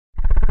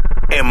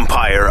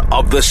Empire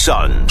of the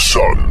Suns.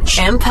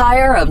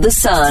 Empire of the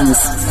Suns.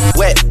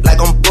 Wet like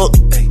I'm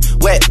booked.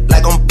 Wet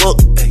like I'm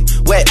booked.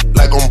 Wet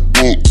like I'm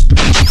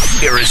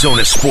booked.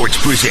 Arizona Sports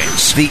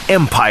presents the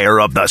Empire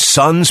of the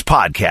Suns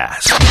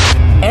podcast.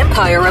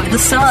 Empire of the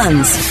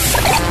Suns.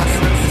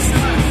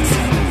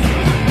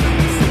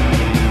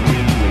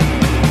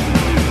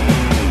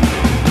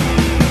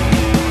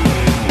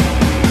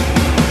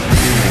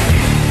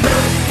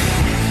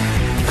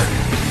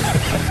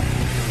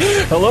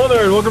 Hello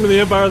there, and welcome to the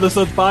Empire of the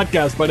Suns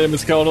podcast. My name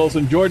is Kellen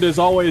Olson, joined as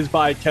always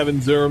by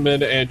Kevin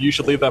Zimmerman, and you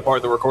should leave that part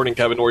of the recording,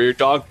 Kevin, where your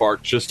dog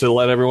barks, just to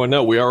let everyone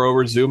know we are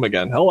over Zoom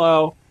again.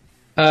 Hello.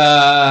 He's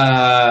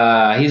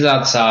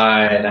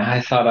outside.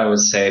 I thought I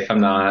was safe.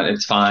 I'm not.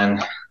 It's fine.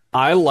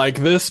 I like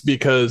this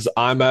because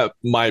I'm at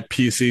my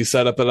PC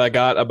setup that I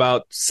got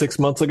about 6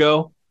 months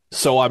ago.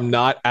 So I'm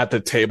not at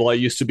the table I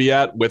used to be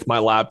at with my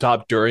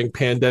laptop during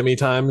pandemic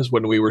times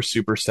when we were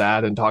super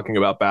sad and talking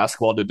about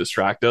basketball to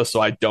distract us.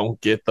 So I don't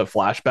get the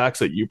flashbacks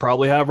that you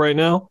probably have right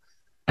now,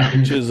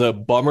 which is a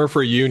bummer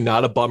for you,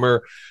 not a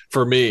bummer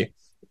for me.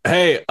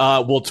 Hey,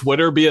 will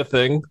Twitter be a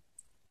thing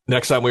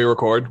next time we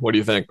record? What do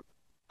you think?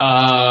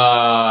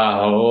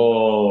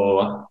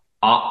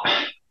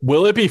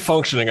 Will it be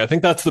functioning? I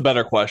think that's the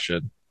better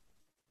question.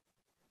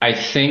 I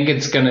think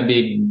it's going to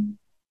be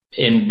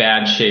in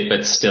bad shape,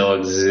 but still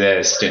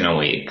exist in a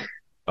week.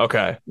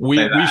 Okay.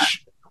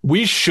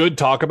 We should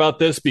talk about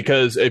this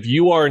because if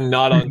you are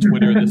not on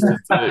Twitter,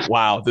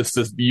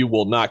 you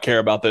will not care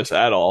about this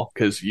at all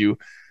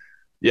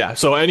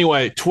So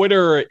anyway,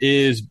 Twitter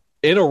is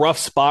in a rough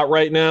spot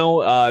right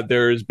now.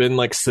 There's been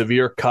like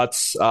severe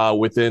cuts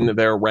within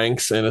their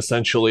ranks, and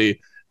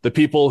essentially the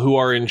people who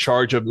are in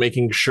charge of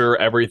making sure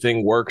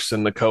everything works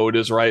and the code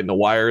is right and the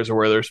wires are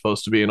where they're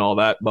supposed to be and all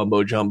that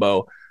mumbo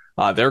jumbo,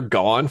 they're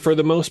gone for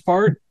the most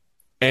part.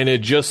 And it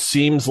just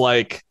seems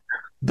like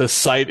the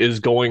site is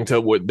going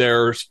to,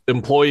 there's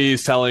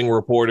employees telling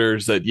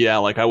reporters that,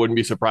 I wouldn't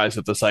be surprised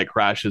if the site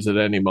crashes at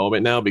any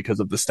moment now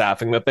because of the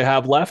staffing that they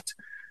have left,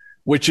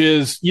 which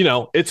is,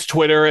 it's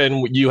Twitter,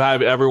 and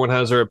everyone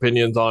has their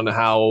opinions on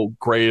how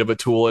great of a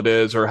tool it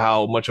is or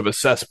how much of a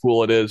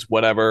cesspool it is,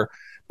 whatever.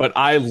 But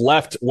I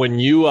left when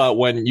you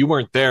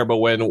weren't there, but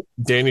when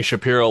Danny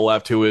Shapiro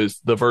left, who is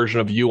the version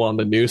of you on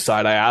the news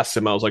side, I asked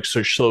him, I was like,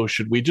 so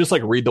should we just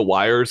like read the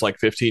wires like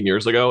 15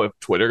 years ago if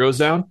Twitter goes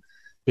down?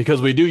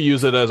 Because we do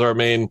use it as our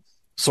main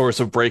source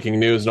of breaking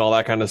news and all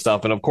that kind of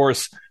stuff. And of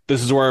course,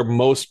 this is where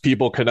most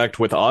people connect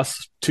with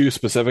us too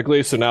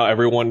specifically. So now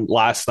everyone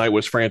last night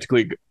was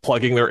frantically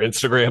plugging their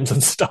Instagrams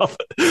and stuff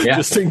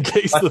just in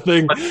case let's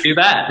do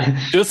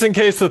that. Just in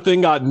case the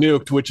thing got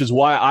nuked, which is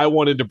why I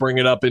wanted to bring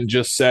it up and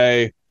just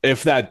say,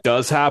 if that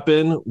does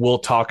happen, we'll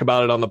talk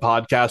about it on the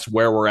podcast,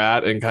 where we're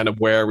at and kind of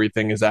where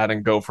everything is at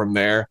and go from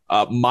there.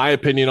 My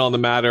opinion on the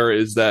matter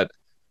is that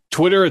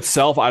Twitter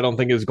itself, I don't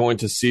think is going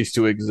to cease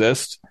to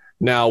exist.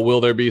 Now, will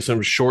there be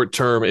some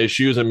short-term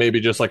issues and maybe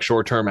just like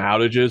short-term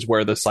outages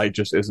where the site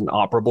just isn't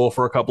operable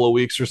for a couple of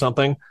weeks or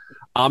something?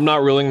 I'm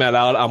not ruling that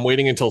out. I'm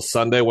waiting until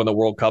Sunday when the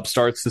World Cup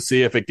starts to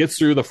see if it gets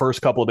through the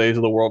first couple of days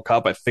of the World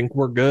Cup. I think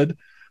we're good,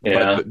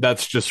 but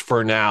that's just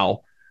for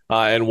now.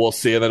 And we'll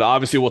see. And then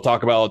obviously we'll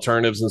talk about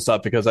alternatives and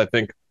stuff, because I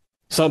think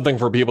something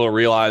for people to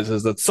realize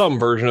is that some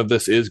version of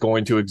this is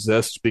going to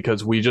exist,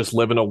 because we just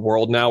live in a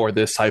world now where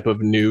this type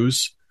of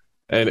news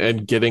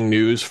and getting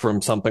news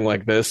from something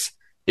like this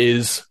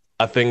is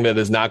a thing that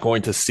is not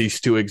going to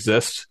cease to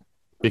exist.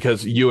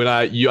 Because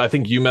I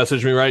think you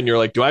messaged me, right? And you're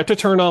like, do I have to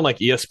turn on like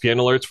ESPN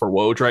alerts for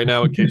Woj right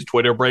now in case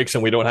Twitter breaks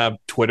and we don't have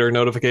Twitter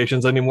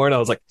notifications anymore? And I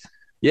was like,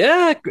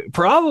 yeah,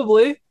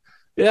 probably.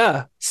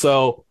 Yeah.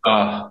 So,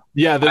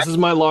 this is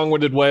my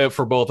long-winded way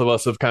for both of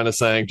us of kind of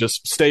saying,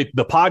 just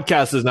the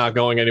podcast is not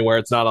going anywhere.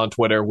 It's not on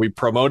Twitter. We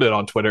promote it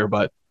on Twitter,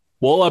 but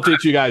we'll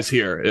update you guys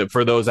here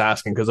for those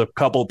asking, because a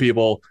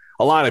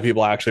lot of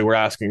people actually were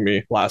asking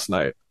me last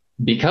night.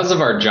 Because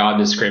of our job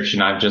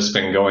description, I've just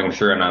been going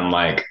through and I'm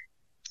like,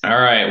 all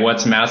right,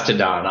 what's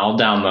Mastodon? I'll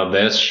download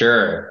this.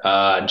 Sure.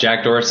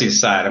 Jack Dorsey's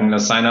site. I'm going to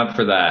sign up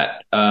for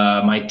that.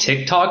 My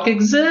TikTok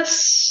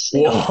exists.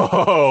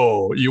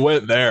 Whoa, you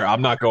went there.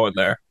 I'm not going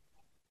there.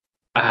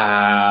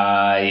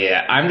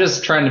 I'm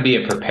just trying to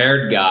be a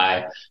prepared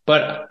guy.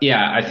 But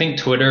yeah, I think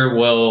Twitter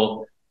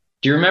will.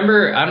 Do you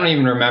remember? I don't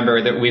even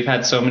remember that we've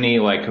had so many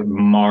like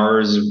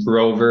Mars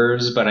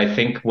rovers, but I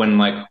think when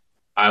like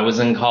I was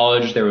in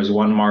college, there was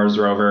one Mars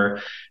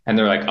rover, and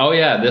they're like, oh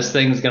yeah, this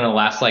thing's going to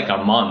last like a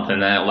month.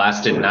 And then it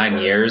lasted 9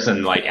 years.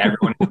 And like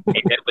everyone who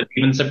made it was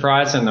even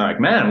surprised. And they're like,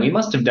 man, we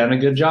must have done a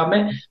good job,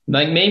 man.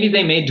 Like maybe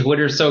they made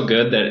Twitter so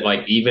good that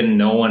like even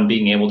no one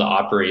being able to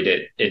operate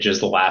it, it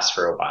just lasts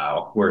for a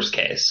while, worst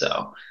case.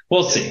 So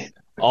we'll see.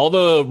 All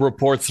the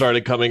reports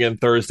started coming in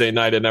Thursday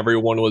night, and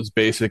everyone was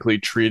basically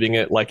treating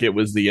it like it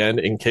was the end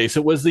in case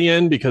it was the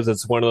end, because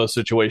it's one of those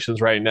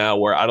situations right now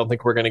where I don't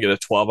think we're going to get a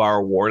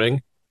 12-hour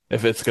warning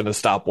if it's going to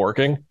stop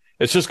working.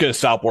 It's just going to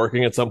stop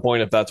working at some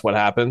point if that's what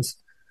happens.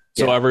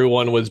 So Yeah.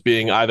 everyone was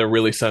being either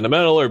really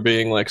sentimental or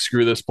being like,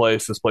 screw this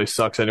place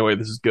sucks anyway,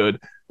 this is good.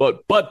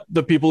 But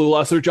the people who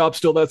lost their job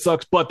still, that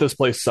sucks, but this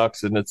place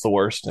sucks and it's the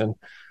worst. And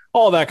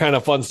all that kind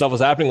of fun stuff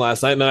was happening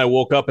last night. And then I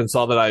woke up and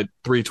saw that I had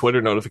 3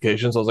 Twitter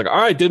notifications. I was like, all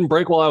right, didn't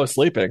break while I was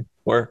sleeping.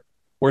 We're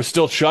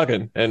still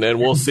chugging. And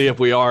we'll see if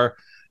we are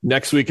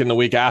next week and the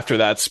week after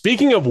that.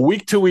 Speaking of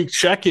week to week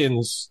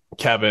check-ins,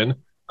 Kevin,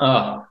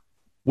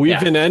 we've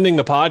been ending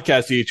the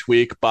podcast each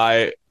week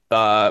by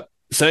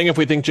saying if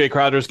we think Jay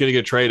Crowder is going to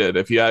get traded.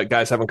 If you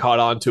guys haven't caught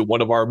on to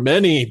one of our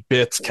many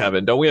bits,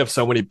 Kevin, don't we have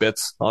so many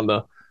bits on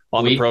the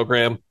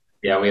program?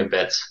 Yeah, we have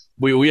bits.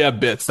 We have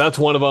bits. That's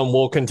one of them.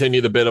 We'll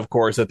continue the bit, of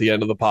course, at the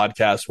end of the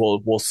podcast.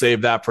 We'll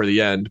save that for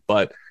the end.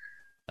 But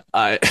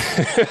I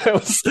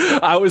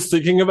I was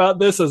thinking about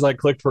this as I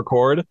clicked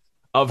record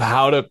of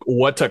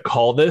what to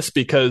call this,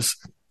 because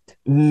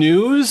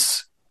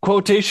news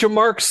quotation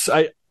marks,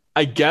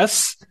 I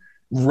guess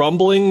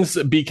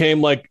rumblings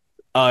became like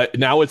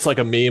now it's like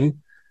a meme,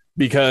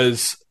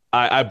 because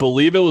I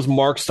believe it was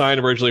Mark Stein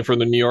originally from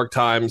the New York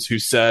Times who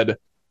said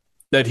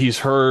that he's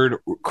heard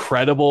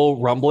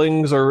credible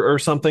rumblings or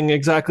something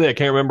exactly. I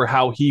can't remember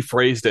how he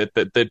phrased it,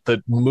 that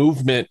the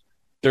movement,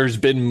 there's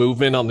been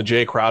movement on the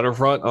Jay Crowder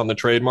front on the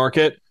trade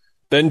market.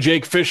 Then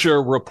Jake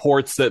Fisher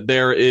reports that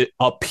it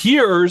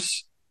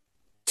appears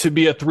to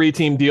be a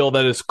 3-team deal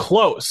that is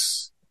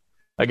close.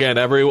 Again,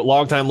 every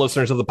longtime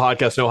listeners of the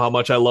podcast know how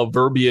much I love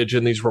verbiage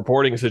in these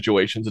reporting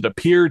situations. It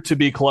appeared to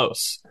be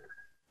close.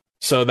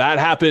 So that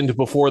happened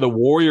before the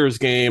Warriors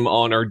game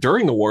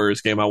during the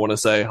Warriors game, I want to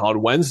say,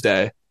 on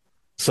Wednesday.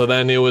 So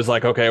then it was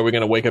like, okay, are we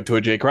going to wake up to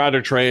a Jay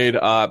Crowder trade?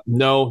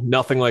 No,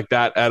 nothing like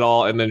that at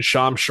all. And then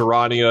Shams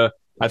Charania,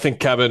 I think,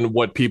 Kevin,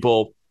 what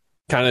people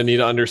kind of need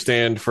to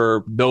understand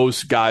for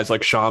those guys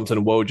like Shams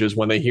and Woj is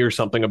when they hear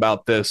something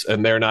about this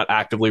and they're not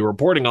actively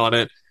reporting on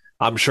it.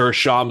 I'm sure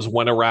Shams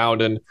went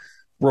around and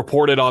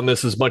reported on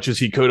this as much as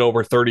he could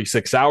over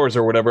 36 hours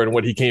or whatever. And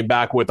what he came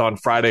back with on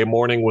Friday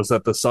morning was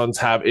that the Suns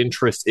have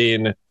interest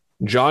in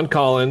John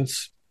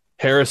Collins,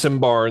 Harrison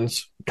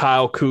Barnes,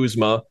 Kyle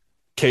Kuzma,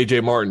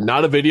 KJ Martin.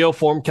 Not a video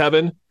form,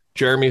 Kevin.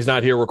 Jeremy's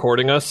not here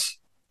recording us.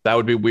 That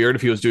would be weird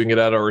if he was doing it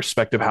at our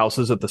respective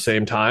houses at the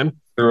same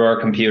time. Through our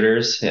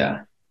computers,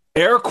 yeah.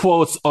 Air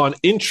quotes on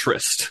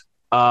interest.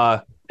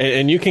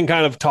 And you can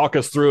kind of talk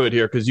us through it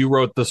here because you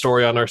wrote the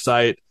story on our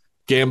site.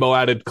 Gambo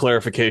added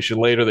clarification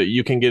later that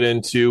you can get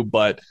into,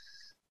 but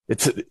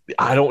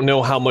I don't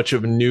know how much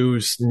of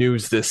news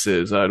this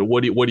is.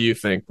 What do you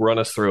think? Run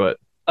us through it.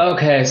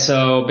 Okay,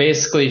 so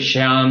basically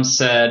Shams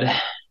said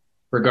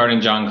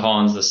regarding John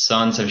Collins, the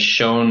Suns have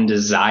shown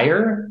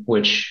desire,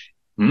 which,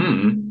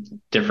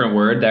 different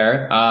word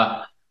there.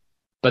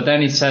 But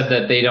then he said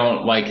that they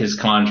don't like his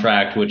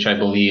contract, which I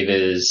believe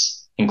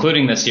is,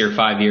 including this year,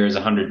 5 years,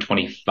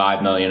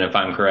 $125 million, if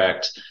I'm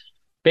correct.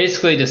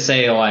 Basically to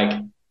say, like,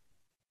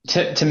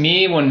 to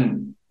me,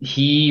 when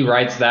he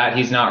writes that,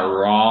 he's not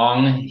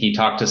wrong. He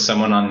talked to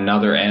someone on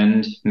another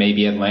end,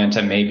 maybe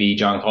Atlanta, maybe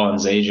John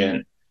Collins'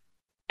 agent.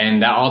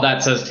 And all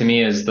that says to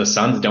me is the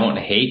Suns don't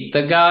hate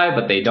the guy,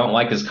 but they don't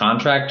like his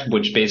contract,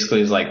 which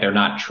basically is like they're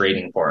not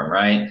trading for him,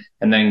 right?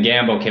 And then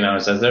Gambo came out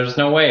and says there's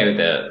no way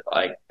that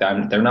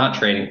they're not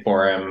trading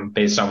for him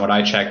based on what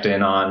I checked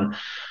in on.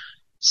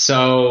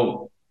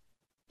 So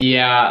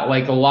yeah,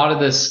 like a lot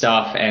of this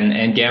stuff,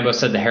 and Gambo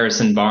said the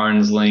Harrison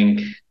Barnes link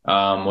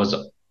was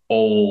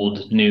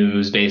old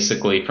news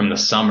basically from the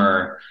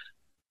summer.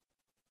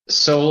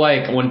 So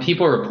like when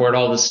people report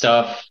all this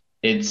stuff,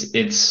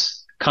 it's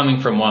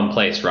coming from one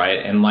place,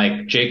 right? And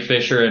like Jake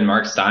Fisher and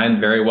Mark Stein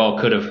very well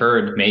could have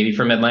heard maybe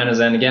from Atlanta's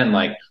end again,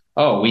 like,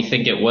 oh, we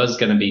think it was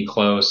going to be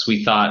close.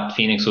 We thought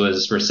Phoenix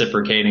was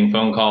reciprocating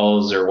phone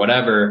calls or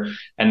whatever.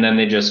 And then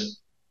they just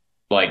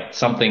like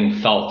something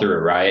fell through,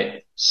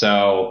 right?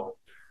 So.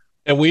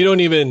 And we don't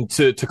even,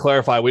 to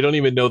clarify, we don't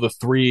even know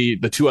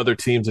the 2 other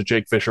teams that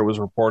Jake Fisher was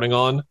reporting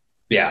on.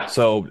 Yeah.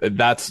 So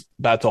that's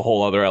a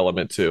whole other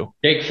element too.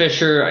 Jake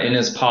Fisher in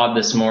his pod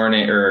this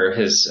morning, or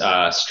his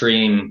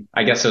stream,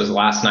 I guess it was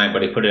last night,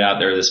 but he put it out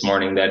there this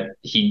morning, that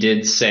he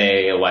did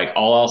say, like,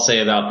 all I'll say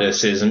about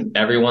this is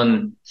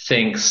everyone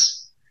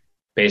thinks,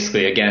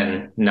 basically,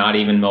 again, not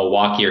even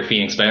Milwaukee or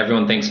Phoenix, but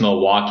everyone thinks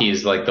Milwaukee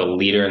is like the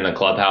leader in the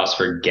clubhouse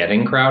for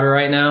getting Crowder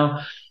right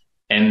now.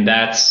 And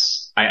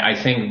I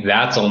think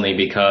that's only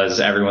because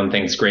everyone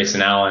thinks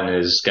Grayson Allen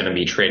is going to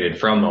be traded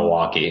from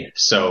Milwaukee.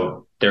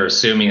 So they're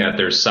assuming that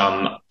there's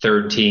some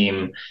third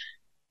team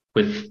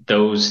with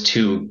those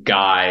 2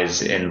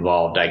 guys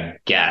involved, I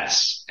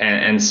guess.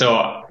 And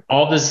so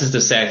all this is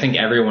to say, I think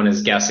everyone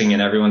is guessing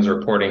and everyone's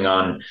reporting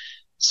on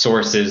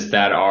sources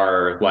that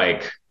are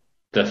like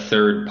the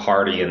third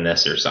party in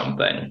this or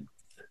something.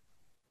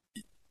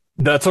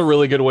 That's a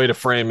really good way to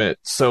frame it.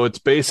 So it's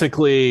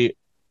basically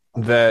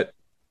that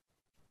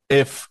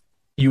if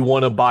you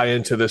want to buy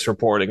into this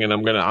reporting, and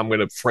I'm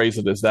gonna phrase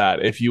it as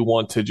that, if you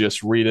want to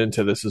just read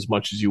into this as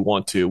much as you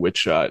want to,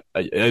 which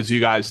as you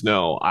guys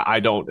know,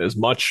 I don't as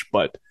much,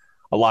 but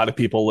a lot of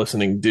people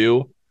listening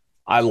do.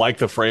 I like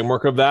the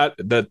framework of that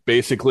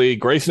basically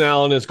Grayson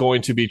Allen is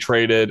going to be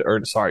traded,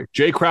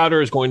 Jay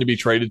Crowder is going to be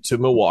traded to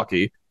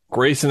Milwaukee.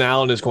 Grayson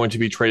Allen is going to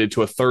be traded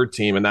to a third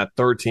team, and that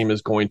third team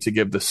is going to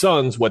give the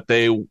Suns what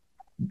they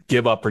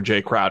give up for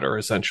Jay Crowder,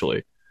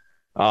 essentially,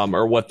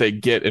 or what they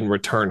get in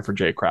return for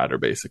Jay Crowder,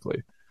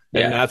 basically.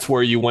 Yeah. And that's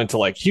where you went to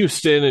like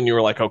Houston, and you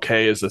were like,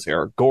 okay, is this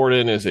Eric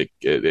Gordon? Is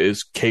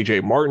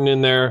KJ Martin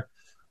in there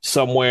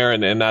somewhere?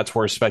 And that's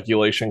where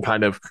speculation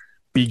kind of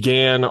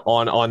began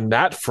on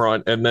that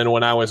front. And then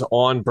when I was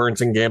on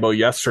Burns and Gambo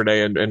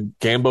yesterday, and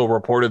Gambo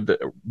reported that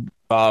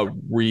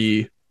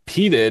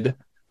repeated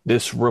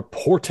this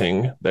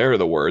reporting, there are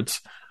the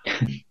words,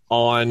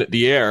 on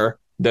the air,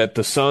 that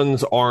the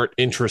Suns aren't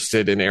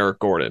interested in Eric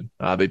Gordon.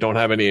 They don't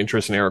have any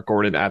interest in Eric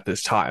Gordon at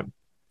this time.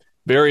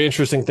 Very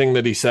interesting thing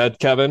that he said,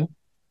 Kevin.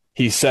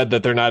 He said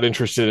that they're not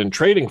interested in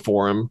trading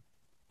for him,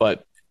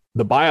 but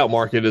the buyout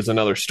market is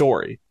another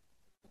story.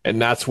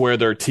 And that's where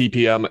their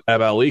TPM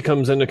MLE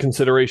comes into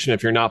consideration.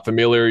 If you're not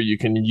familiar, you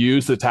can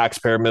use the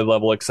taxpayer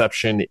mid-level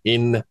exception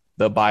in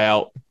the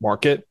buyout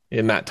market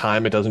in that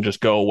time. It doesn't just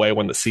go away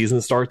when the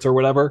season starts or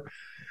whatever.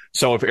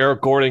 So if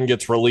Eric Gordon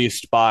gets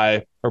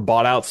bought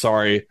out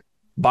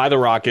by the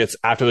Rockets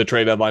after the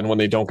trade deadline, when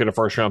they don't get a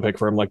first round pick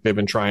for him, like they've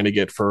been trying to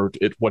get for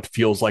it, what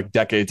feels like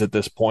decades at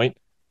this point,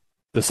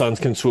 the Suns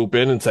can swoop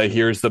in and say,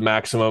 here's the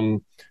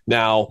maximum.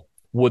 Now,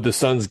 would the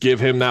Suns give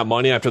him that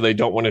money after they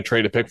don't want to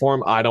trade a pick for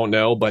him? I don't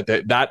know, but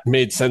that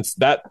made sense.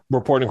 That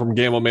reporting from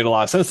Gamble made a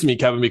lot of sense to me,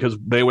 Kevin, because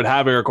they would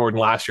have Eric Gordon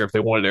last year if they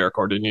wanted Eric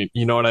Gordon.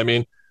 You know what I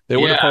mean? They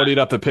would have ponied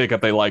up the pick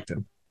if they liked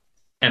him.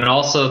 And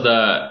also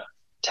the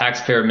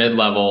taxpayer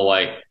mid-level,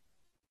 like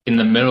in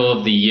the middle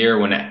of the year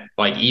when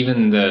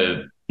even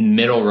the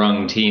middle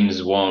rung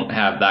teams won't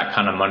have that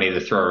kind of money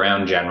to throw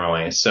around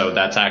generally. So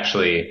that's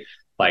actually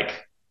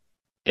like,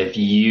 if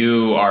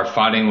you are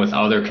fighting with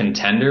other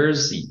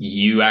contenders,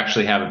 you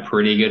actually have a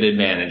pretty good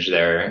advantage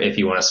there if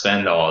you want to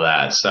spend all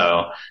that.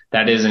 So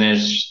that is an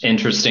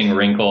interesting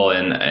wrinkle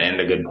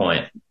and a good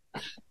point.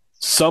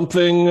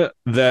 Something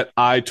that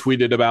I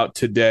tweeted about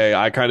today,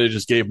 I kind of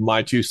just gave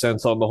my 2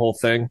 cents on the whole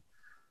thing.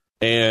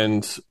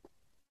 And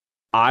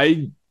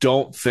I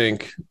don't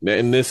think,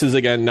 and this is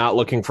again not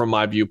looking from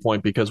my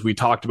viewpoint, because we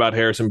talked about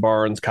Harrison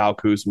Barnes, Kyle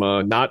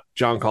Kuzma, not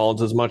John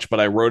Collins as much, but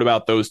I wrote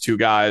about those two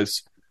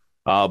guys,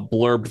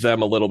 blurbed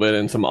them a little bit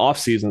in some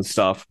offseason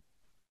stuff.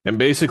 And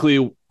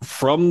basically,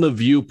 from the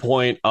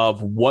viewpoint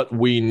of what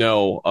we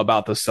know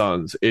about the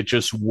Suns, it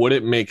just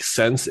wouldn't make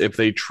sense if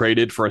they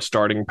traded for a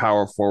starting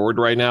power forward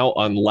right now,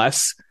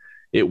 unless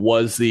it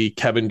was the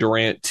Kevin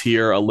Durant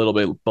tier, a little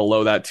bit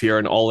below that tier,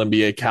 an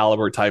all-NBA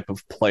caliber type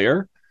of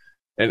player.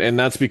 And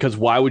that's because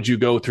why would you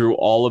go through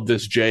all of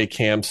this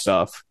Cam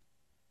stuff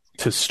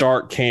to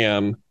start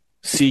Cam,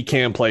 see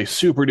Cam play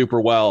super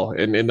duper well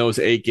in those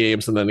 8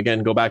 games, and then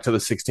again go back to the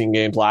 16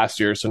 games last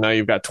year. So now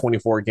you've got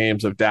 24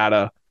 games of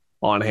data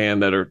on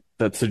hand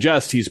that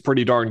suggest he's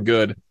pretty darn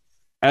good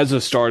as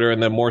a starter,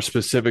 and then more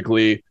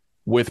specifically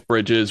with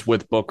Bridges,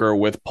 with Booker,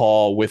 with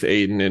Paul, with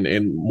Ayton,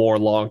 and more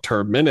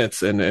long-term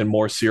minutes and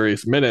more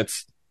serious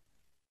minutes.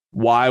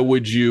 Why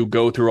would you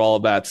go through all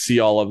of that, see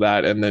all of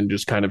that, and then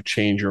just kind of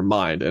change your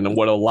mind? And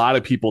what a lot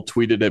of people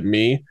tweeted at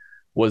me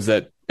was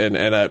that, and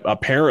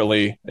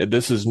apparently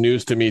this is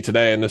news to me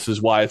today, and this is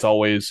why it's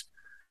always,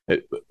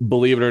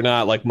 believe it or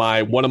not, like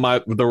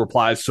the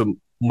replies to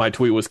my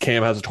tweet was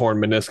Cam has a torn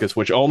meniscus,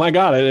 which, oh my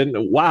God,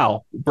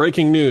 wow,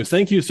 breaking news.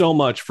 Thank you so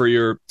much for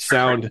your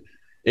sound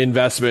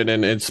investment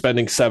and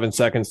spending 7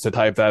 seconds to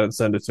type that and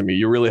send it to me.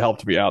 You really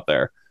helped me out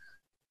there.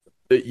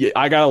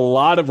 I got a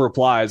lot of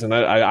replies, and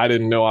I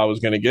didn't know I was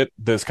going to get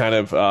this kind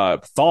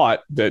of thought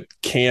that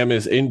Cam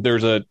is in.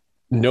 There's a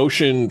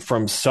notion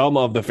from some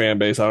of the fan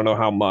base, I don't know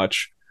how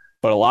much,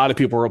 but a lot of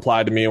people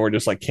replied to me and were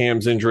just like,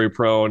 Cam's injury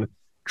prone,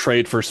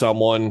 trade for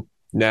someone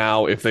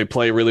now. If they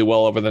play really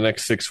well over the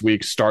next 6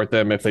 weeks, start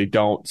them. If they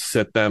don't,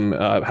 sit them,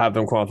 have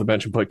them come off the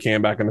bench and put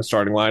Cam back in the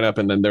starting lineup,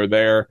 and then they're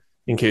there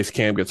in case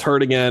Cam gets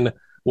hurt again.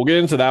 We'll get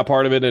into that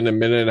part of it in a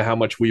minute and how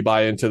much we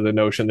buy into the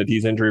notion that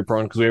he's injury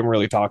prone, because we haven't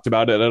really talked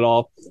about it at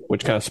all,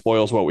 which kind of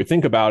spoils what we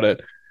think about it.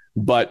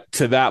 But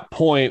to that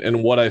point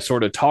and what I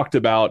sort of talked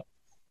about,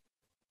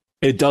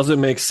 it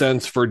doesn't make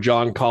sense for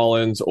John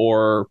Collins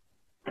or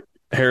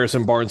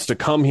Harrison Barnes to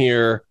come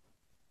here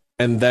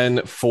and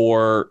then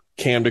for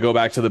Cam to go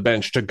back to the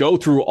bench to go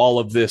through all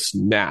of this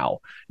now.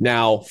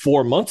 Now,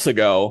 4 months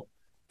ago,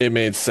 it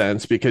made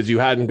sense because you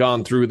hadn't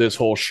gone through this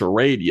whole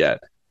charade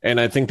yet. And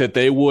I think that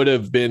they would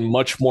have been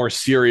much more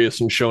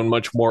serious and shown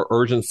much more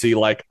urgency,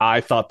 like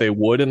I thought they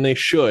would and they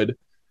should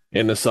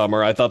in the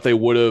summer. I thought they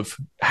would have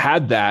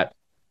had that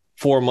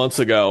 4 months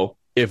ago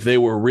if they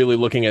were really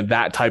looking at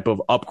that type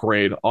of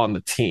upgrade on the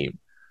team.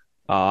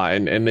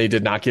 And they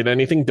did not get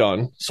anything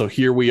done. So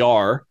here we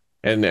are.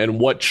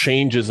 And what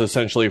changes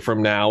essentially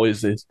from now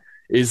is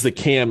the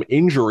Cam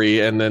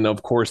injury. And then,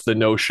 of course, the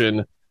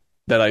notion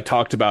that I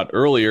talked about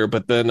earlier,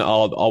 but then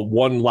I'll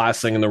one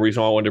last thing, and the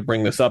reason why I wanted to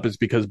bring this up is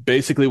because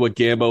basically what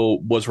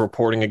Gambo was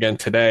reporting again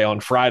today on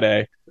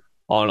Friday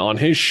on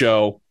his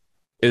show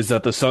is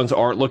that the Suns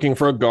aren't looking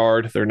for a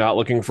guard. They're not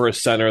looking for a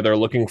center. They're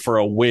looking for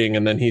a wing.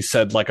 And then he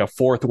said like a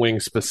fourth wing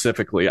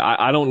specifically.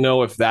 I don't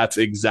know if that's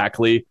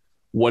exactly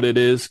what it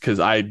is, because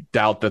I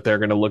doubt that they're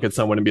going to look at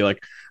someone and be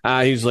like,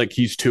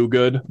 he's too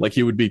good. Like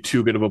he would be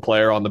too good of a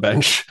player on the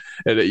bench.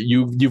 And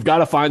you've got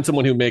to find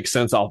someone who makes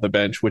sense off the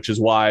bench, which is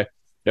why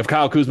if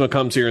Kyle Kuzma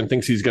comes here and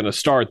thinks he's going to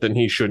start, then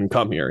he shouldn't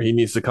come here. He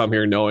needs to come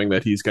here knowing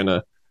that he's going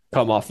to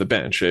come off the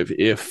bench. If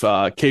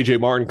KJ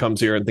Martin comes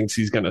here and thinks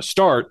he's going to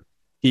start,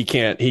 he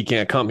can't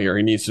come here.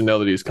 He needs to know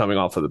that he's coming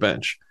off of the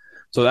bench.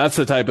 So that's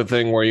the type of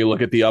thing where you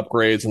look at the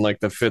upgrades and like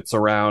the fits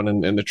around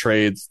and the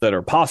trades that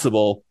are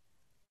possible,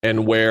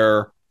 and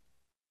where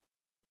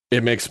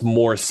it makes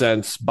more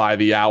sense by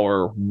the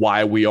hour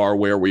why we are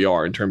where we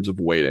are in terms of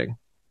waiting.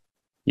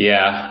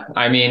 Yeah.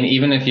 I mean,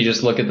 even if you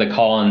just look at the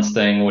Collins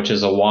thing, which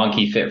is a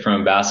wonky fit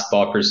from a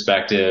basketball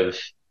perspective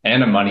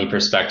and a money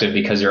perspective,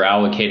 because you're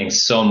allocating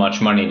so much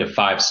money to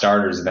 5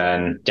 starters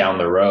then down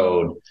the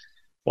road.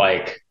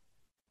 Like,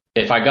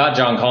 if I got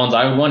John Collins,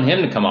 I would want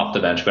him to come off the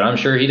bench, but I'm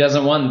sure he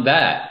doesn't want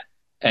that.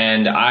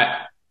 And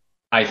I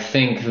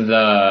think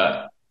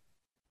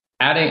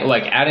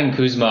adding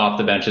Kuzma off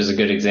the bench is a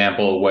good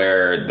example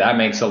where that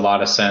makes a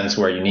lot of sense,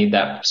 where you need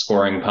that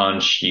scoring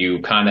punch.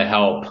 You kind of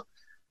help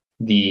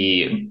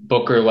the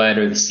Booker-led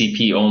or the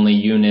CP-only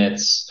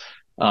units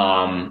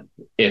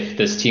if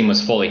this team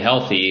was fully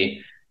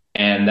healthy,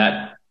 and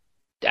that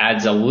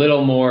adds a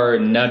little more,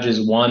 nudges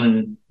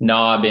one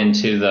knob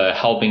into the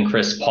helping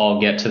Chris Paul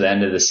get to the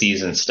end of the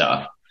season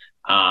stuff.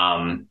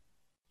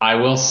 I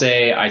will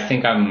say, I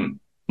think I'm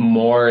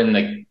more in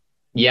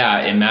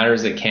it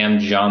matters that Cam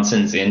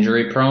Johnson's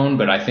injury prone,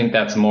 but I think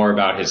that's more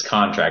about his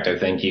contract. I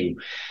think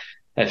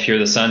if you're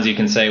the Suns, you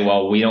can say,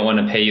 well, we don't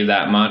want to pay you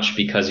that much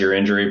because you're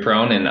injury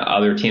prone, and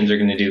other teams are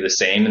going to do the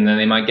same. And then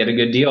they might get a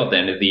good deal at the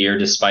end of the year,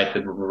 despite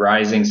the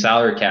rising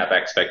salary cap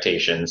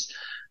expectations.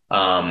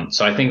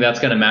 So I think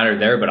that's going to matter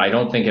there, but I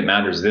don't think it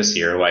matters this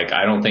year. Like,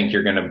 I don't think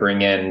you're going to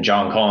bring in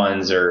John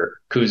Collins or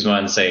Kuzma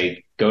and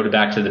say, go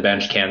back to the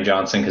bench, Cam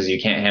Johnson, because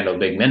you can't handle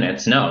big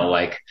minutes. No,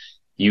 like,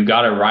 you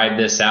got to ride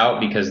this out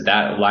because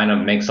that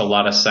lineup makes a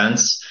lot of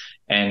sense.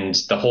 And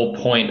the whole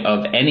point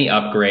of any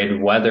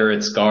upgrade, whether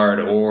it's guard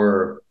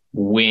or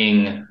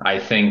wing, I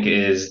think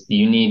is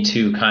you need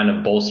to kind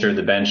of bolster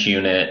the bench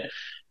unit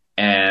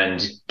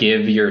and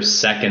give your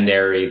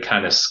secondary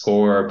kind of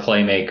scorer,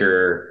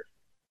 playmaker,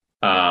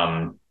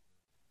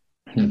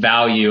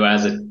 value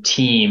as a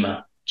team,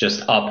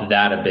 just up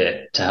that a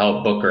bit to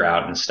help Booker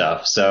out and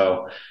stuff.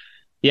 So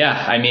yeah,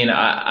 I mean,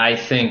 I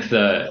think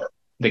the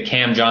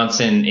Cam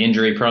Johnson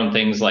injury prone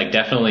thing's like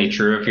definitely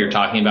true if you're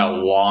talking about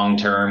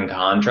long-term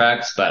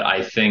contracts. But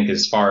I think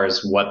as far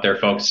as what they're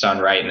focused on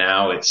right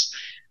now, it's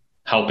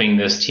helping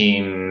this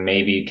team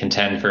maybe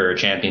contend for a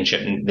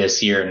championship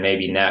this year and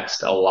maybe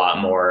next a lot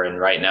more. And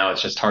right now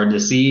it's just hard to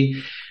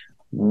see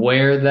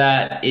where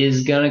that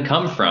is going to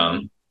come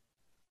from.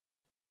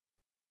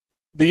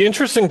 The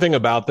interesting thing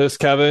about this,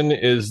 Kevin,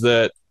 is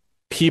that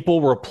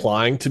people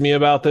replying to me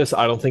about this,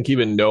 I don't think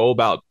even know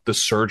about the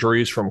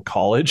surgeries from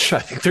college. I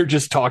think they're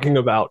just talking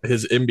about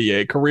his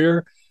NBA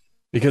career.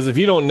 Because if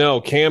you don't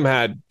know, Cam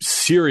had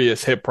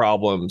serious hip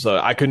problems.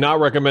 I could not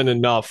recommend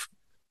enough.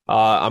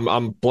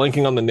 I'm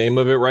blanking on the name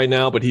of it right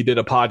now, but he did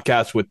a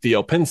podcast with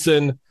Theo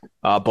Pinson,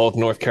 both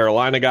North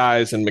Carolina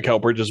guys, and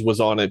Mikal Bridges was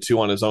on it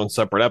too on his own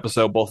separate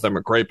episode. Both of them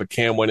are great, but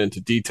Cam went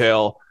into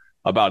detail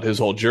about his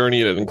whole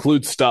journey. It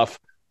includes stuff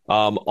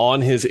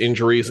on his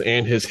injuries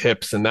and his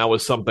hips. And that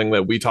was something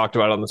that we talked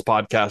about on this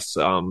podcast,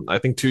 I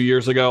think 2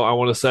 years ago, I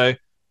want to say,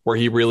 where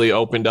he really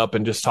opened up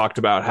and just talked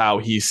about how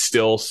he's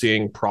still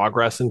seeing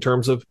progress in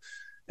terms of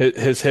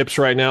his hips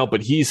right now.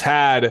 But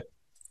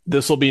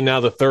this will be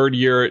now the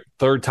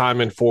third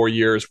time in 4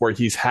 years where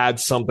he's had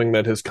something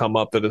that has come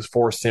up that has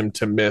forced him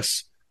to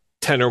miss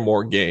 10 or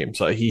more games.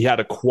 He had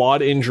a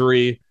quad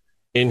injury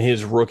in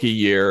his rookie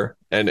year.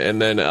 And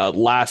then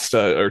last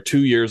 2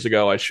 years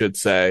ago, I should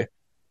say,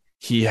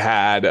 he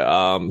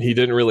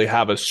didn't really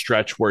have a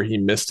stretch where he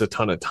missed a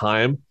ton of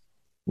time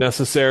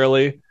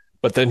necessarily,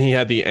 but then he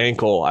had the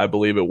ankle, I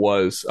believe it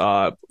was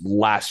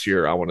last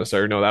year, I want to say,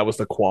 or no, that was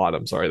the quad.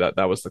 I'm sorry,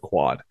 that was the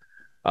quad.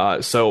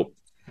 So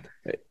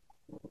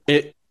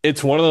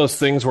it's one of those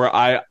things where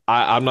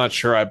I'm not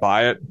sure I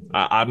buy it.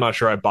 I'm not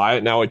sure I buy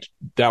it. Now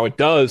it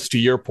does, to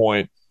your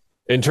point,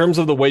 in terms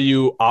of the way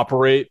you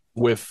operate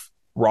with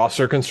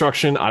roster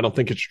construction, I don't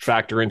think it should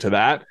factor into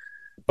that.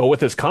 But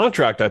with his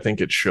contract, I think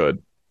it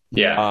should.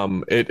 Yeah.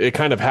 It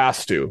kind of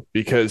has to,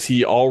 because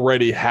he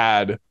already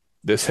had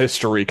this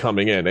history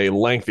coming in, a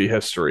lengthy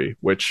history,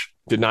 which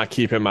did not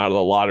keep him out of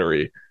the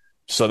lottery.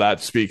 So that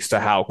speaks to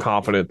how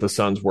confident the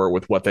Suns were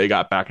with what they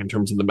got back in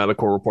terms of the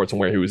medical reports and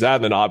where he was at.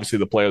 And then obviously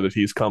the player that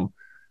he's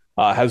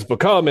has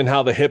become, and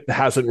how the hip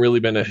hasn't really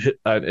been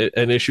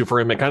an issue for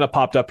him. It kind of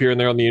popped up here and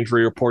there on the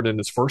injury report in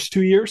his first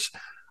 2 years.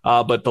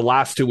 But the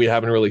last two, we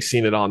haven't really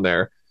seen it on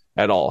there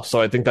at all. So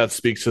I think that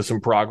speaks to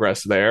some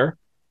progress there.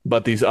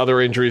 But these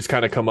other injuries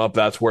kind of come up.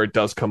 That's where it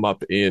does come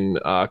up in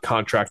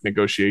contract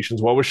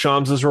negotiations. What was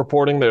Shams'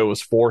 reporting? That it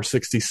was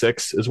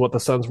 $466 is what the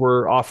Suns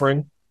were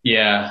offering?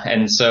 Yeah,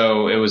 and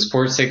so it was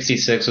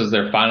 466 was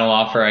their final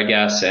offer, I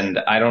guess, and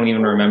I don't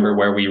even remember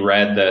where we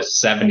read the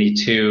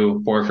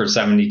 72, 4 for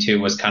 72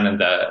 was kind of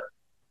the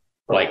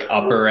like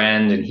upper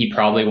end, and he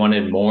probably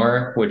wanted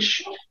more,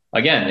 which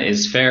again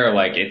is fair.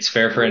 Like it's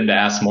fair for him to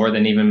ask more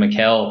than even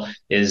Mikal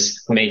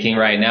is making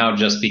right now,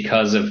 just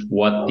because of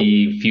what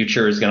the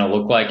future is going to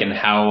look like and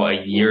how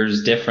a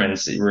year's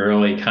difference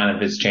really kind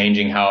of is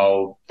changing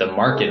how the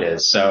market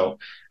is. So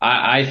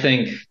I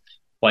think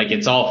like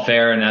it's all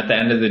fair. And at the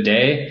end of the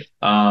day,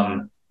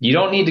 you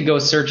don't need to go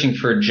searching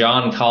for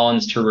John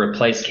Collins to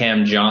replace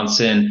Cam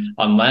Johnson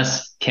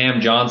unless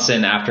Cam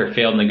Johnson, after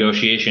failed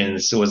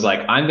negotiations, was like,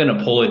 I'm going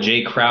to pull a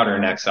Jay Crowder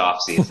next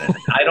offseason.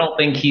 I don't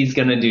think he's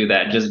going to do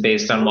that just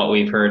based on what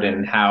we've heard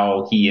and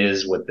how he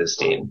is with this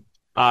team.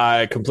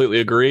 I completely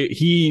agree.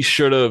 He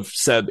should have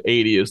said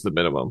 80 is the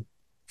minimum.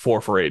 4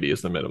 for 80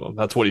 is the minimum.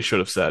 That's what he should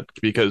have said,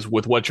 because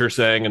with what you're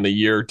saying and the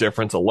year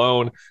difference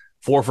alone,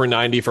 4 for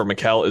 90 for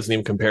Mikal isn't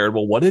even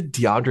comparable. What did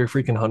DeAndre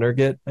freaking Hunter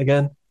get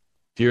again?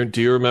 Do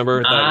you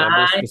remember that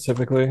number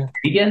specifically? Did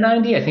he get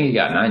 90? I think he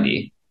got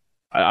 90.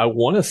 I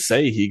want to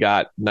say he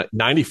got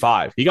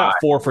 95. He got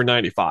 4 for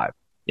 95.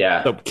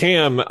 Yeah. So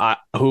Cam,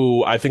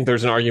 who I think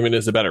there's an argument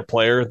is a better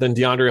player than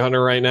DeAndre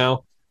Hunter right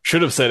now,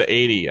 should have said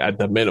 80 at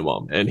the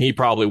minimum. And he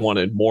probably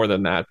wanted more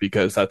than that,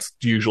 because that's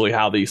usually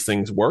how these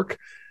things work.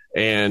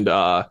 And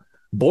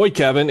boy,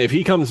 Kevin, if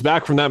he comes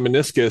back from that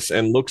meniscus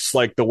and looks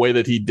like the way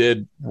that he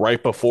did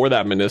right before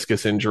that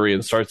meniscus injury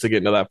and starts to get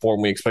into that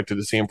form we expected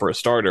to see him for a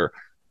starter,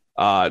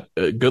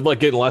 good luck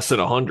getting less than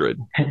 100.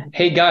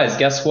 Hey guys,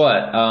 guess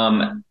what?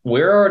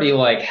 We're already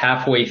like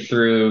halfway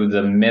through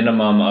the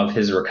minimum of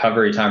his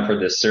recovery time for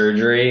this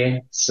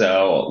surgery.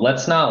 So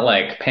let's not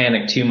like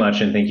panic too much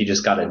and think you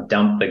just got to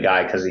dump the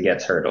guy because he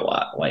gets hurt a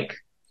lot. Like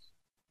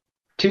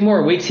 2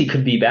 more weeks, he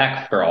could be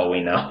back for all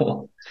we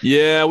know.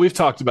 Yeah, we've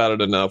talked about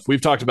it enough.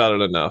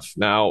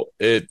 Now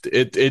it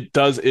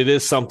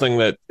is something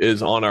that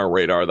is on our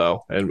radar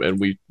though. And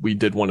we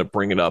did want to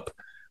bring it up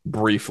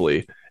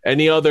briefly.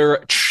 Any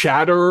other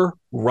chatter,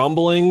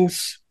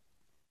 rumblings,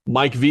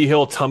 Mike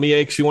Vigil tummy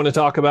aches you want to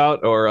talk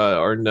about,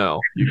 or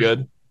no? You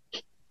good?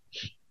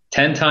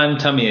 10-time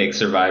tummy ache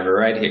survivor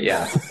right here.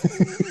 Yeah.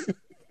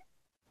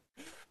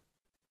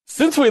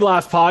 Since we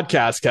last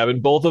podcast,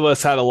 Kevin, both of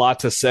us had a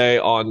lot to say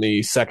on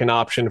the second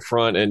option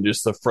front and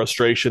just the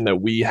frustration that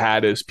we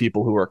had as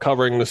people who are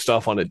covering this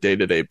stuff on a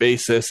day-to-day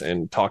basis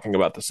and talking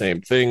about the same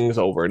things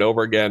over and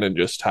over again, and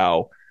just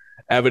how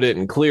evident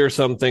and clear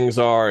some things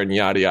are, and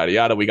yada, yada,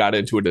 yada. We got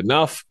into it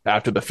enough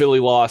after the Philly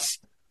loss.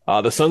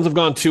 The Suns have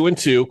gone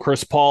 2-2.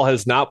 Chris Paul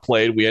has not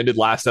played. We ended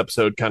last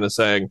episode kind of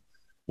saying,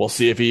 we'll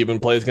see if he even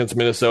plays against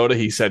Minnesota.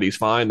 He said he's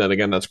fine. Then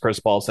again, that's Chris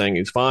Paul saying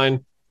he's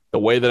fine. The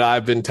way that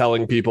I've been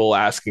telling people,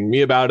 asking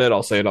me about it,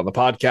 I'll say it on the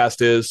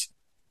podcast, is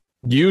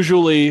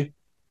usually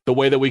the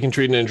way that we can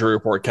treat an injury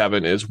report,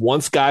 Kevin, is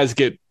once guys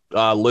get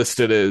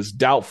listed as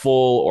doubtful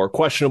or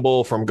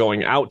questionable, from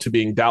going out to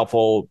being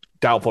doubtful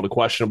to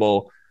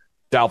questionable,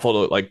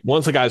 doubtful to, like,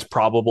 once a guy's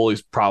probable,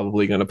 he's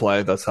probably going to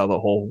play. That's how the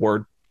whole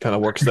word kind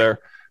of works there.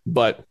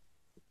 But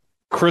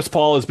Chris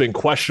Paul has been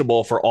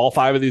questionable for all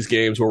 5 of these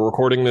games. We're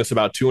recording this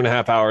about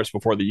 2.5 hours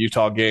before the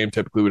Utah game.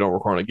 Typically, we don't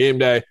record on a game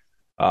day.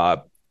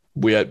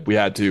 We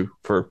had to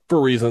for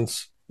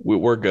reasons.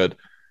 We're good.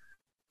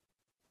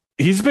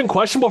 He's been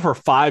questionable for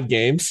 5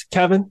 games,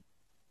 Kevin,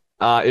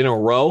 in a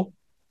row.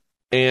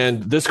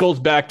 And this goes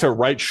back to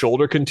right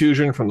shoulder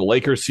contusion from the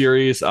Lakers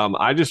series.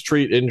 I just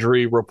treat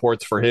injury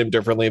reports for him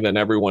differently than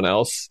everyone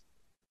else,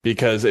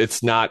 because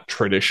it's not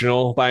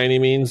traditional by any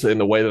means in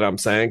the way that I'm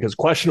saying. Because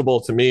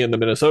questionable to me in the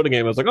Minnesota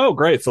game, I was like, oh,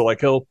 great. So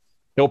like he'll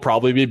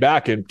probably be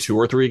back in 2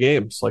 or 3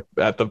 games, like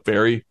at the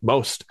very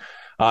most.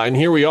 And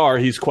here we are.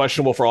 He's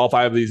questionable for all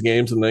 5 of these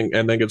games, and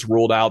then gets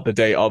ruled out the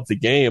day of the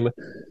game.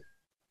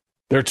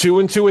 They're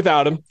 2-2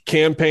 without him.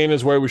 Cam Payne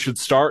is where we should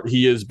start.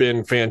 He has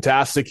been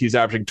fantastic. He's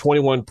averaging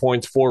 21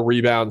 points, 4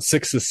 rebounds,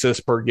 6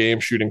 assists per game,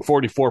 shooting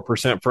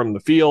 44% from the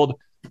field.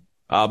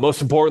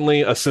 Most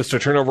importantly, assist to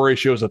turnover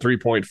ratio is a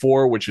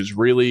 3.4, which is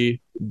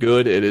really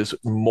good. It is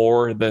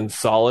more than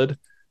solid.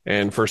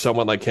 And for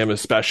someone like him,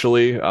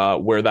 especially,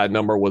 where that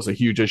number was a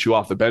huge issue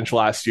off the bench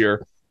last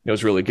year, it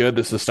was really good.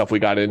 This is stuff we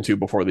got into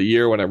before the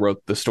year when I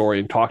wrote the story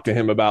and talked to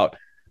him about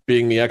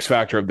being the X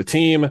factor of the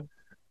team,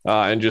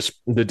 and just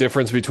the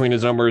difference between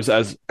his numbers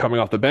as coming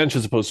off the bench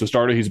as opposed to a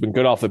starter. He's been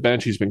good off the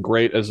bench. He's been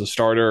great as a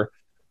starter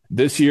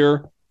this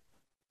year.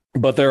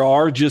 But there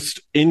are just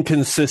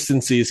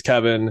inconsistencies,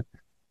 Kevin,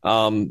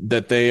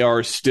 that they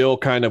are still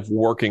kind of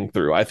working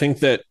through. I think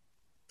that,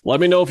 let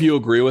me know if you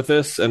agree with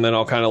this, and then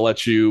I'll kind of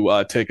let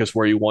you take us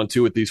where you want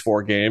to with these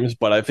 4 games.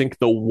 But I think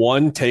the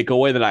one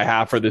takeaway that I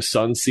have for this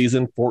Suns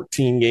season,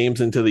 14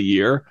 games into the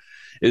year,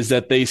 is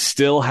that they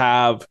still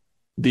have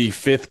the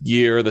 5th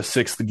gear, the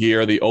 6th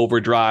gear, the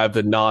overdrive,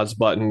 the Nas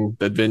button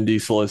that Vin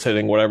Diesel is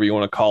hitting, whatever you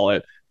want to call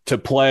it, to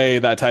play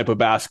that type of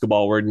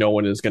basketball where no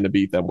one is going to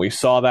beat them. We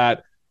saw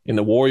that in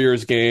the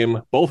Warriors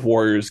game, both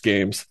Warriors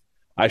games,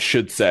 I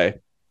should say.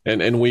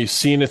 And we've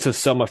seen it to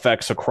some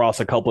effects across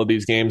a couple of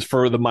these games.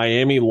 For the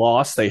Miami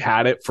loss, they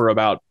had it for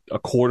about a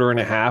quarter and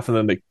a half, and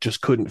then they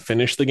just couldn't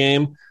finish the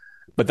game.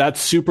 But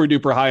that's super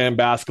duper high end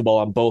basketball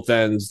on both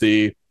ends.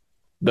 The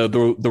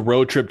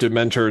road trip to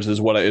mentors is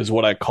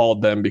what I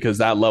called them, because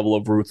that level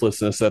of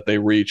ruthlessness that they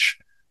reach.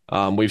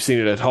 We've seen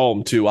it at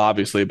home too,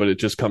 obviously, but it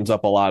just comes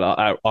up a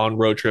lot on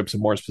road trips,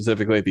 and more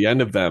specifically at the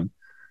end of them.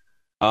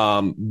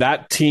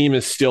 That team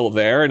is still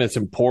there, and it's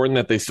important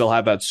that they still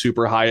have that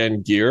super high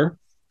end gear.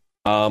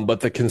 But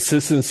the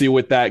consistency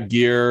with that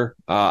gear,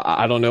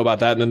 I don't know about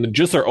that. And then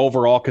just their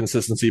overall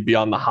consistency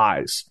beyond the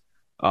highs.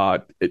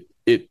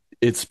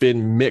 It's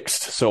been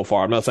mixed so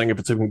far. I'm not saying if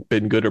it's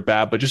been good or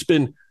bad, but just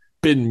been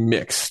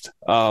mixed.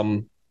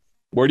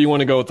 Where do you want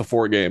to go with the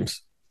 4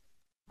 games?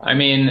 I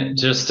mean,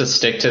 just to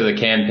stick to the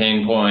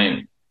campaign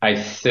point, I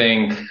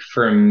think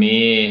for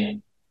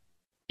me,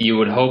 you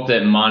would hope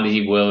that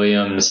Monty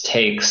Williams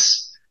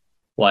takes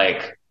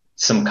like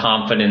some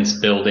confidence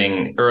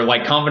building, or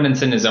like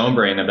confidence in his own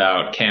brain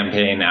about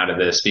campaign out of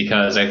this,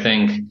 because I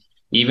think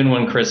even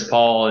when Chris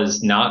Paul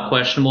is not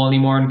questionable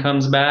anymore and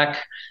comes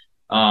back,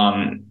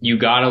 you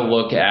got to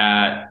look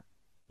at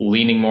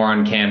leaning more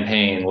on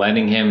campaign,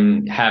 letting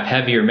him have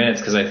heavier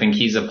minutes, because I think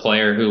he's a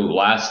player who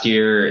last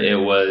year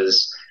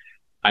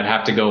I'd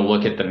have to go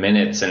look at the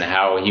minutes and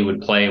how he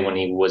would play when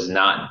he was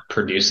not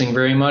producing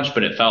very much,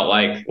 but it felt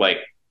like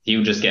he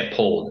would just get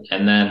pulled.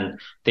 And then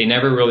they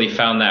never really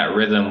found that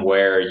rhythm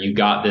where you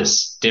got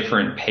this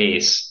different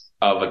pace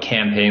of a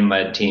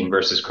campaign-led team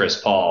versus Chris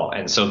Paul.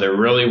 And so they're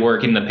really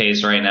working the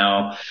pace right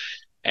now.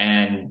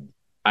 And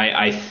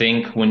I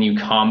think when you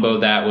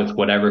combo that with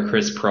whatever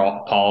Chris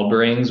Paul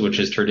brings, which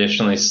is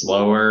traditionally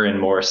slower and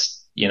more,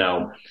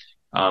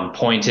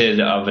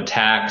 pointed of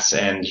attacks,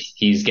 and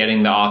he's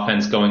getting the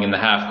offense going in the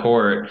half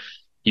court,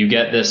 you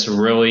get this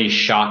really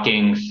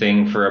shocking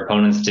thing for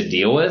opponents to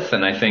deal with.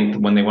 And I think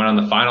when they went on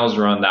the finals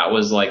run, that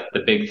was like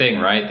the big thing,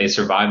 right? They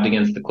survived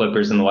against the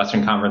Clippers in the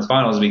Western Conference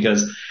Finals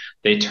because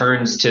they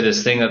turned to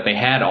this thing that they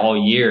had all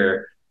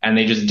year, and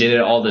they just did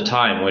it all the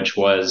time, which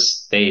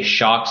was they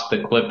shocked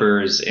the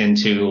Clippers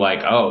into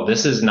like, oh,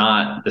 this is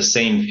not the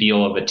same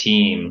feel of a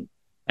team.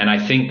 And I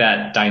think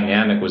that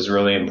dynamic was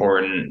really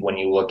important when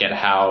you look at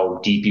how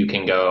deep you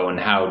can go and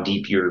how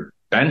deep your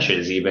bench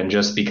is, even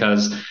just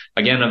because,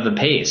 again, of the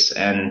pace.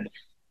 And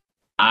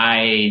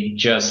I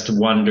just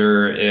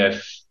wonder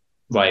if,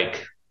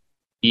 like,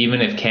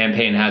 even if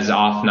campaign has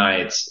off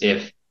nights,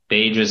 if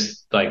they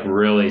just like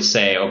really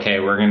say, okay,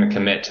 we're going to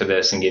commit to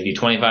this and give you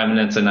 25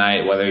 minutes a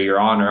night, whether you're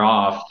on or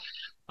off,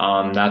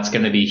 that's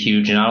going to be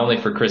huge. And not only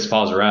for Chris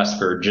Paul's rest,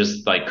 for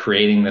just like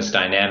creating this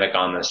dynamic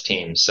on this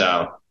team.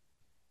 So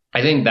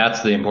I think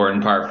that's the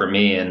important part for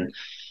me. And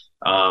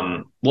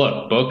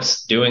look,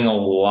 Book's doing a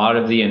lot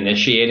of the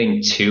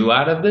initiating too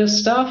out of this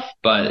stuff,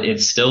 but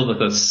it's still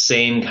the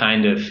same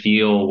kind of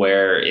feel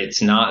where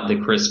it's not the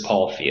Chris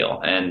Paul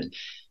feel. And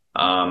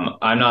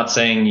I'm not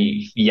saying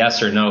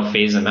yes or no,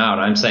 phase him out.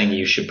 I'm saying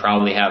you should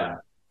probably have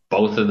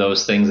both of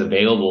those things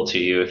available to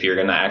you if you're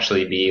going to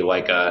actually be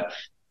like a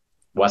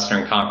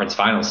Western Conference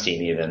Finals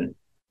team even.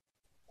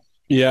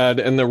 Yeah,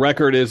 and the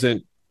record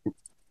isn't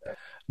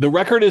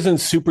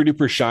super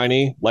duper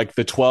shiny. Like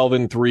the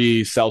 12-3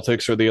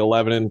 Celtics or the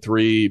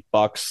 11-3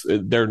 Bucks,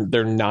 they're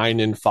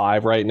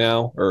 9-5 right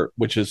now,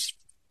 which is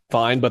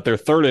fine, but they're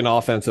third in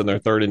offense and they're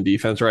third in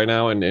defense right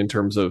now, and in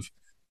terms of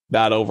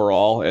that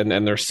overall,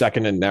 and they're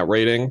second in net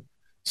rating.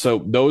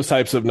 So those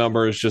types of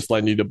numbers just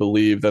lend you to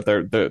believe that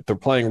they're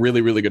playing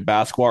really, really good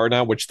basketball right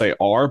now, which they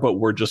are, but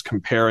we're just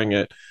comparing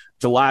it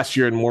to last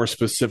year, and more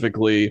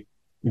specifically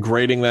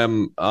grading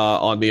them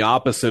on the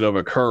opposite of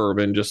a curve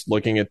and just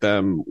looking at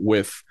them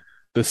with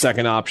the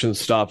second option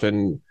stuff.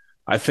 And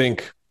I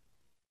think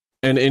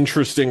an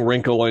interesting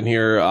wrinkle in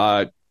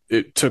here,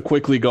 to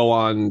quickly go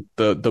on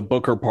the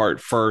Booker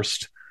part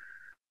first.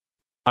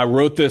 I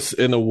wrote this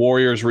in the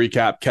Warriors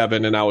recap,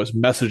 Kevin, and I was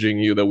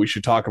messaging you that we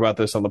should talk about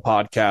this on the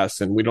podcast,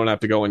 and we don't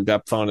have to go in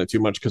depth on it too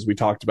much because we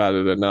talked about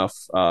it enough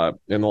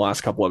in the last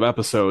couple of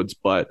episodes.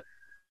 But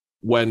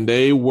when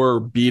they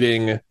were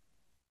beating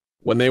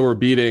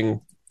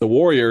the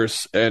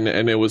Warriors, and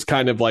it was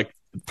kind of like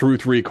through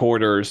 3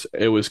 quarters,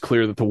 it was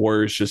clear that the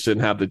Warriors just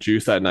didn't have the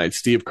juice that night.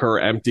 Steve Kerr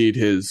emptied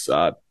his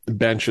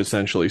bench,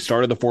 essentially.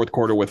 Started the fourth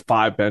quarter with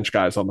 5 bench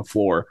guys on the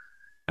floor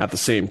at the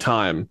same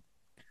time.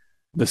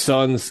 The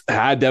Suns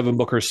had Devin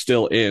Booker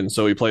still in,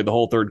 so he played the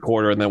whole third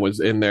quarter and then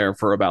was in there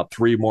for about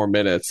 3 more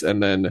minutes.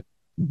 And then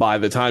by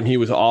the time he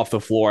was off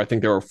the floor, I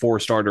think there were 4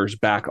 starters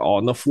back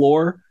on the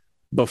floor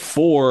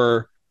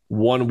before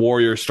one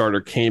Warrior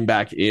starter came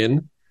back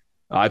in.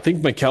 I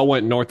think Mikal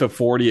went north of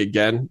 40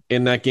 again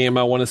in that game,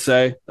 I want to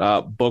say.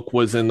 Book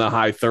was in the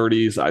high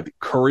 30s. I think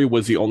Curry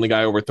was the only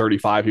guy over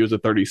 35. He was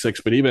at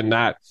 36. But even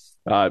that,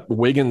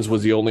 Wiggins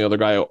was the only other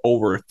guy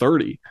over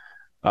 30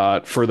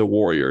 for the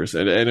Warriors.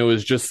 And it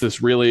was just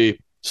this really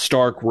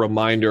stark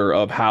reminder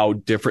of how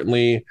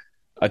differently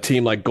a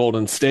team like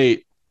Golden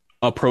State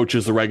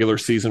approaches the regular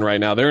season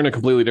right now. They're in a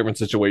completely different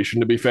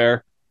situation, to be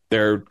fair.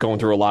 They're going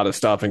through a lot of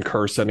stuff, and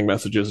Kerr sending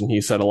messages, and he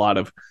said a lot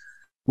of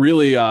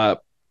really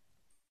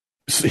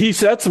he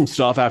said some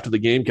stuff after the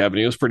game, Kevin.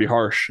 He was pretty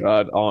harsh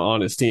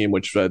on his team,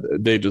 which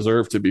they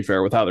deserve, to be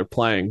fair, with how they're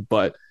playing.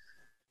 But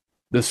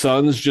the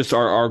Suns just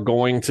are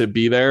going to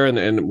be there.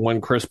 And when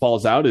Chris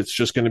Paul's out, it's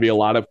just going to be a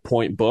lot of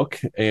point book.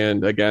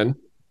 And again,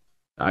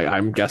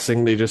 I'm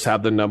guessing they just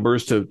have the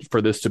numbers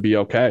for this to be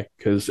okay.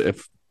 Because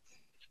if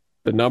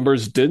the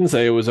numbers didn't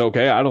say it was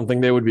okay, I don't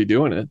think they would be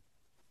doing it.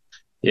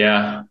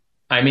 Yeah.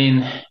 I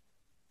mean,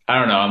 I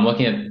don't know. I'm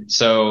looking at,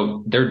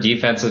 so their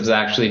defense has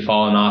actually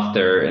fallen off.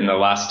 They're in the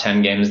last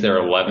 10 games, they're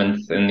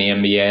 11th in the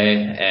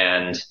NBA.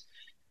 And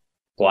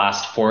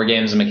last 4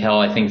 games,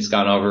 Mikal, I think, has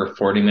gone over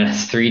 40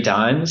 minutes 3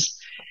 times.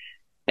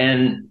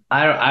 And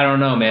I don't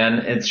know, man.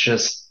 It's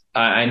just,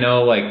 I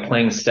know like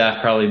playing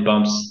Steph probably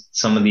bumps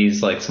some of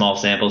these like small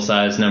sample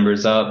size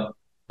numbers up,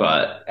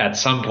 but at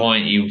some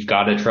point you've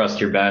got to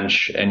trust your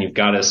bench and you've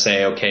got to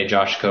say, okay,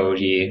 Josh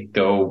Okogie,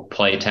 go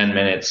play 10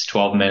 minutes,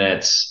 12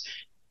 minutes,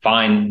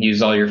 fine,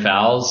 use all your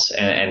fouls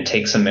and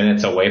take some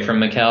minutes away from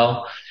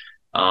Mikal.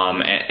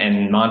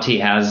 And Monty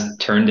has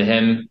turned to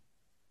him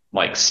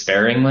like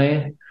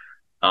sparingly.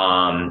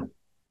 Turned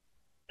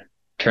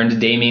to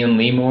Damian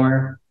Lee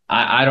more.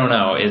 I don't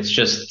know. It's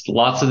just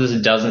lots of this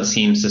doesn't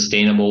seem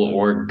sustainable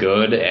or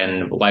good.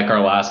 And like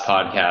our last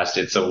podcast,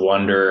 it's a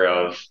wonder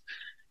of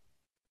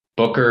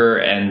Booker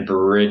and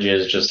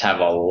Bridges just have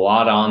a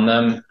lot on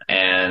them.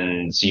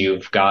 And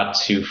you've got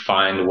to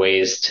find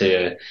ways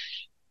to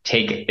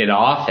take it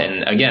off.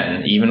 And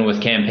again, even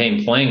with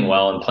Campaign playing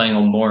well and playing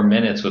more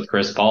minutes with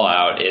Chris Paul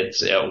out,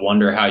 it's a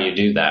wonder how you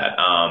do that.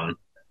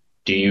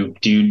 Do you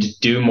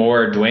do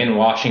more Dwayne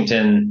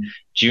Washington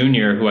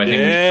Jr., who I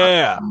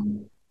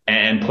think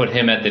and put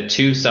him at the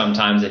 2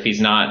 sometimes if he's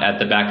not at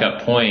the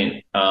backup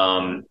point.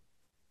 And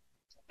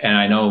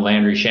I know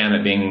Landry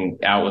Shamet being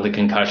out with a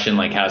concussion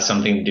like has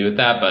something to do with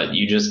that, but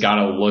you just got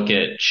to look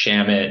at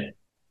Shamet,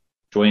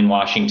 Dwayne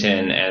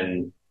Washington,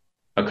 and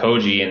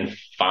Okogie and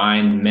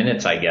find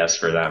minutes, I guess,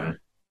 for them.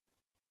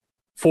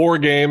 4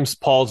 games,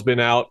 Paul's been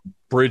out.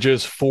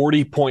 Bridges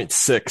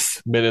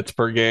 40.6 minutes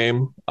per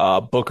game.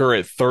 Booker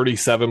at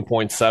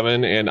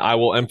 37.7. And I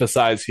will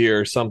emphasize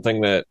here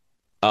something that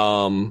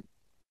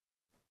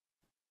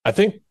I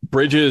think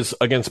Bridges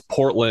against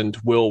Portland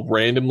will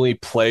randomly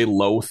play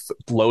low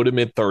to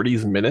mid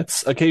 30s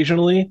minutes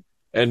occasionally.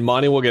 And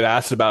Monty will get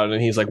asked about it.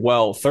 And he's like,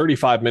 well,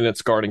 35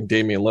 minutes guarding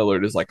Damian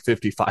Lillard is like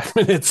 55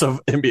 minutes of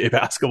NBA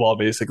basketball,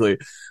 basically,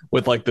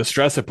 with like the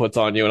stress it puts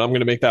on you. And I'm going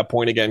to make that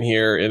point again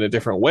here in a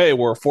different way,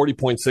 where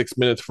 40.6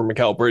 minutes for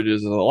Mikal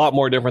Bridges is a lot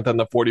more different than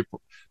the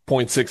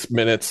 40.6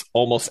 minutes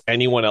almost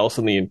anyone else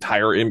in the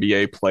entire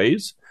NBA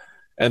plays.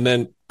 And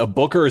then a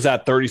Booker is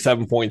at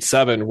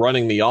 37.7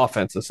 running the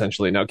offense,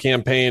 essentially. Now,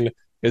 Campaign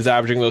is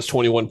averaging those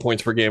 21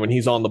 points per game, and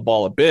he's on the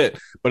ball a bit.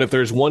 But if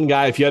there's one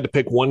guy, if you had to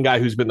pick one guy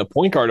who's been the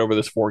point guard over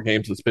this 4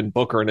 games, it's been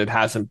Booker, and it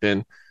hasn't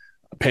been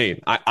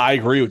Payne. I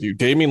agree with you.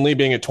 Damian Lee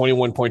being at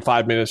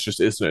 21.5 minutes just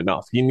isn't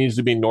enough. He needs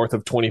to be north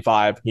of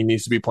 25. He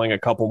needs to be playing a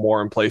couple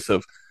more in place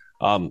of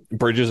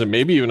Bridges, and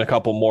maybe even a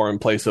couple more in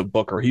place of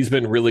Booker. He's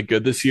been really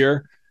good this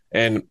year,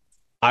 and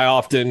I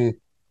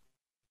often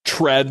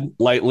tread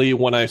lightly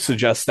when I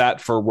suggest that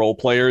for role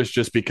players,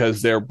 just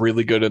because they're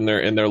really good in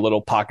their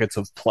little pockets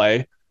of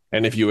play.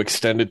 And if you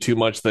extend it too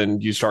much,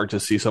 then you start to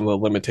see some of the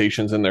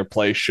limitations in their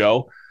play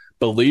show.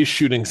 But Lee's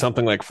shooting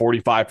something like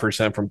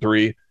 45% from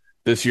 3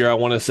 this year, I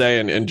want to say.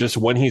 And just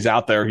when he's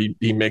out there,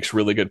 he makes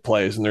really good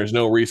plays. And there's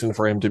no reason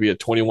for him to be at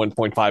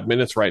 21.5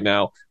 minutes right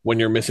now when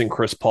you're missing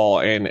Chris Paul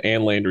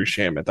and Landry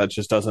Shamet. That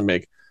just doesn't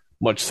make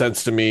much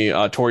sense to me.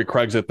 Torrey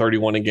Craig's at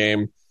 31 a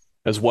game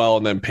as well.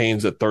 And then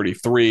Payne's at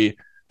 33.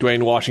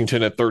 Dwayne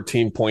Washington at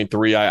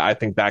 13.3. I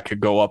think that could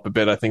go up a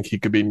bit. I think he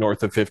could be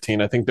north of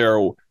 15. I think there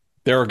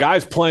are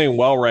guys playing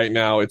well right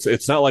now.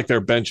 It's not like their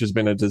bench has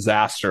been a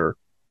disaster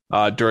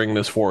during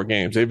this 4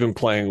 games. They've been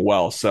playing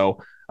well.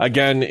 So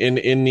again,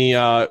 in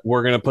the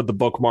we're going to put the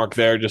bookmark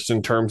there just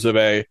in terms of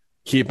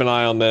keep an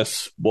eye on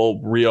this.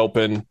 We'll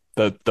reopen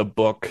the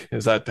book.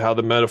 Is that how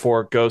the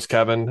metaphor goes,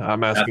 Kevin?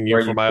 I'm asking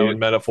you for my own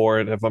metaphor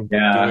and if I'm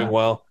doing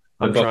well.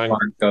 I'm trying.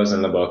 Bookmark goes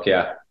in the book,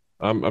 yeah.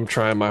 I'm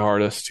trying my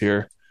hardest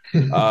here.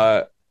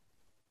 They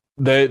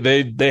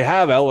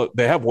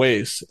have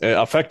ways,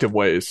 effective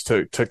ways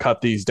to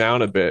cut these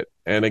down a bit.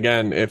 And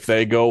again, if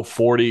they go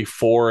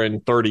 44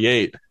 and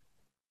 38,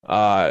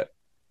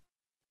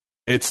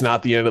 it's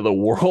not the end of the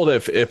world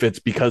if it's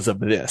because of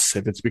this,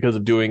 if it's because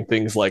of doing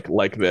things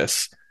like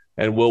this.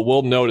 And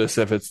we'll notice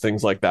if it's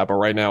things like that. But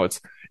right now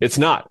it's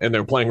not, and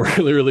they're playing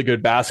really, really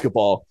good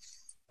basketball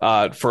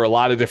for a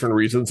lot of different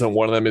reasons. And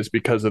one of them is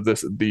because of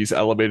these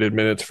elevated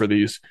minutes for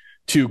these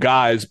 2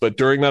 guys. But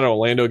during that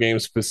Orlando game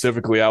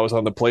specifically, I was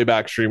on the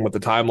playback stream with the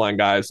Timeline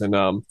guys, and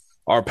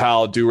our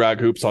pal Durag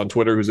Hoops on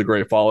Twitter, who's a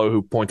great follow,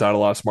 who points out a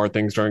lot of smart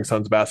things during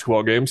Suns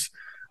basketball games,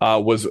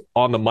 was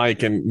on the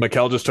mic, and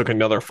Mikal just took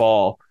another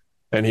fall,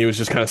 and he was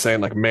just kind of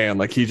saying like, man,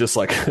 like he just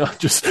like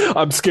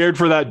I'm scared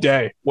for that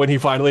day when he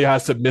finally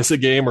has to miss a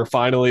game, or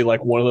finally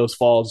like one of those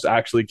falls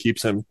actually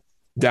keeps him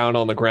down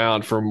on the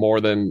ground for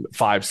more than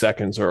 5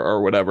 seconds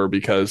or whatever,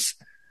 because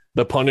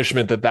the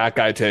punishment that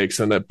guy takes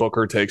and that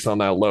Booker takes on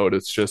that load,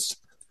 it's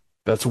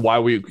That's why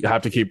we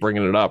have to keep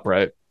bringing it up,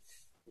 right?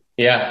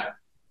 Yeah.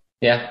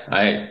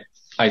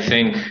 I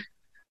think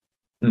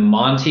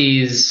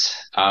Monty's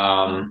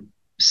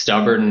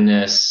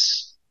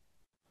stubbornness,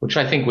 which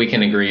I think we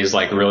can agree is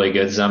like really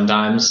good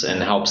sometimes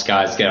and helps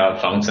guys get out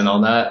of funks and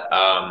all that.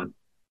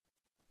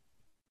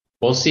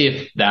 We'll see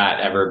if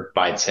that ever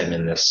bites him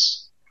in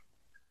this.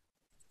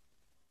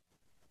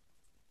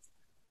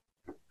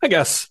 I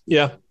guess,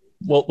 yeah.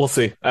 We'll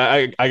see.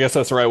 I guess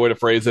that's the right way to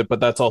phrase it, but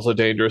that's also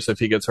dangerous if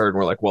he gets hurt and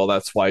we're like, well,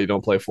 that's why you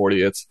don't play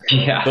 40.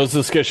 Those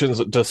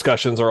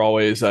discussions are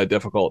always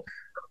difficult.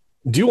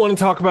 Do you want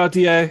to talk about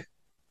DA?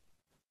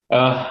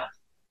 I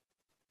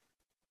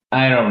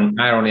don't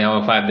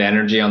know if I have the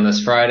energy on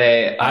this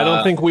Friday. I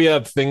don't think we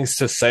have things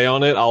to say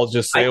on it. I'll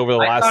just say over the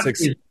last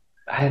 6.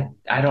 I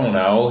don't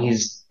know.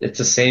 It's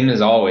the same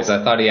as always.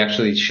 I thought he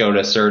actually showed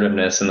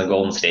assertiveness in the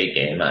Golden State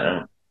game. I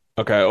don't.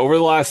 Okay, over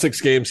the last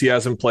 6 games, he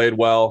hasn't played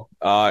well.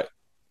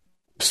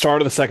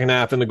 Start of the second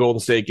half in the Golden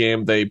State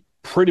game, they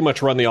pretty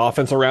much run the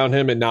offense around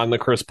him and not in the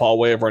Chris Paul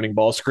way of running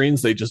ball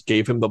screens. They just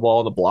gave him the ball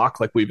in the block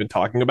like we've been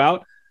talking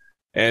about,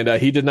 and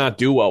he did not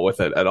do well with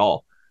it at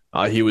all.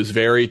 He was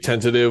very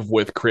tentative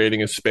with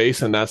creating a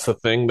space, and that's the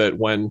thing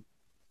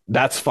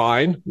that's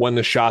fine when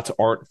the shots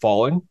aren't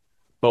falling.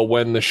 But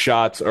when the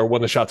shots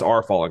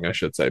are falling, I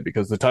should say,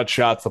 because the touch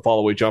shots, the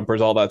follow-away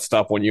jumpers, all that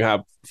stuff, when you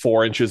have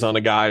 4 inches on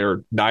a guy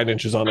or 9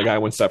 inches on a guy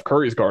when Steph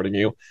Curry's guarding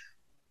you,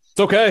 it's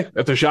okay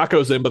if the shot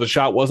goes in, but the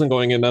shot wasn't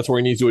going in. That's where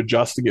he needs to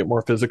adjust to get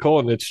more physical,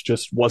 and it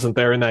just wasn't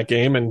there in that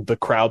game, and the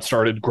crowd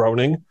started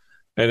groaning.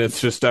 And it's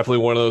just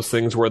definitely one of those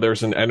things where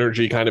there's an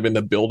energy kind of in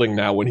the building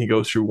now when he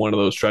goes through one of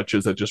those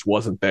stretches that just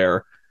wasn't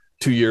there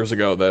 2 years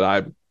ago that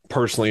I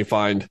personally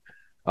find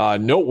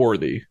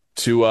noteworthy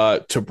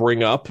to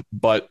bring up.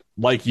 But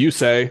like you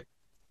say,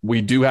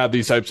 we do have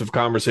these types of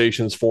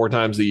conversations 4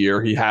 times a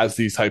year. He has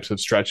these types of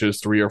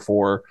stretches 3 or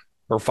 4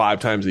 or 5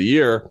 times a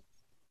year.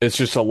 It's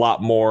just a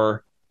lot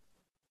more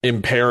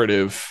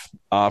imperative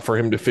for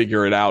him to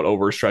figure it out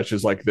over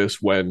stretches like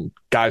this when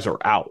guys are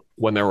out,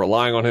 when they're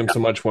relying on him so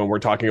much, when we're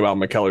talking about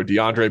Mikal or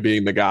DeAndre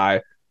being the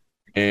guy.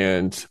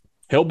 And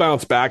he'll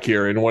bounce back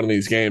here in one of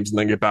these games and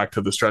then get back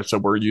to the stretch that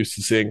we're used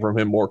to seeing from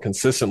him more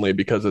consistently,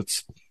 because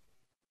it's,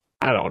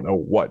 I don't know,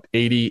 what,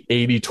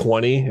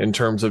 80-20 in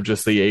terms of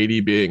just the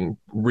 80 being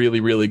really,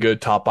 really good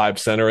top 5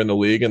 center in the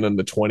league, and then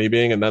the 20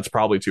 being, and that's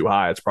probably too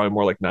high. It's probably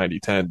more like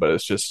 90-10, but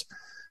it's just,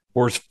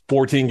 we're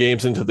 14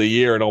 games into the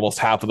year, and almost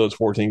half of those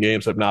 14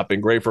 games have not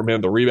been great from him.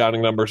 The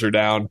rebounding numbers are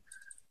down,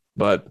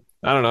 but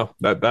I don't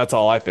know. That's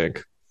all I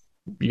think.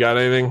 You got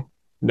anything?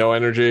 No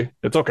energy?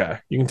 It's okay.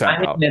 You can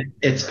tap out.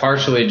 It's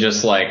partially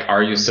just like,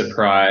 are you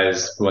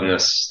surprised when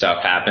this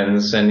stuff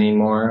happens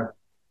anymore?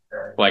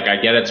 Like, I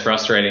get it's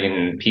frustrating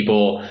and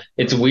people,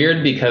 it's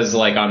weird because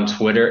like on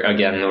Twitter,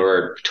 again,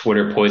 where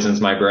Twitter poisons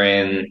my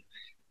brain,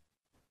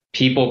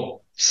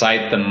 people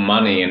cite the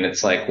money and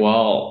it's like,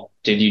 well,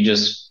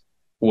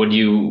 would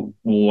you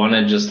want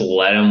to just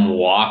let him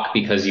walk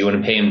because you want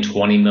to pay him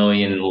 20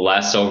 million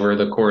less over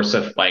the course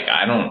of like,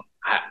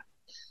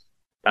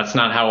 that's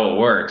not how it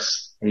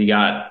works. You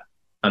got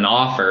an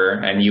offer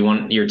and you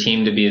want your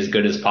team to be as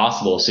good as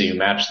possible. So you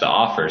match the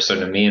offer. So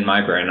to me, in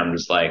my brain, I'm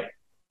just like,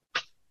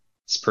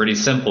 it's pretty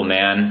simple,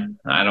 man.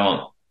 I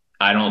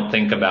don't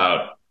think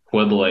about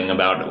quibbling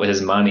about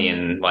his money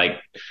and like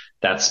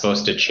that's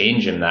supposed to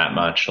change him that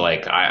much.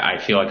 Like I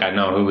feel like I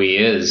know who he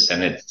is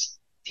and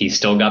he's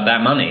still got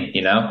that money,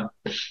 you know?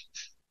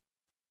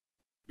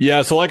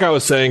 Yeah, so like I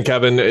was saying,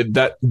 Kevin,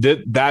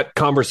 that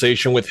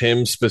conversation with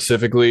him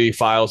specifically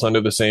files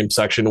under the same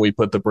section we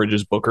put the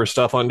Bridges Booker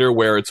stuff under,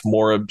 where it's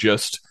more of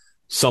just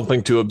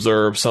something to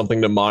observe,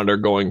 something to monitor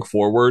going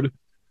forward.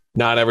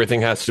 Not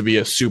everything has to be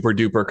a super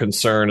duper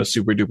concern, a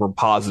super duper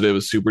positive,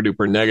 a super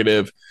duper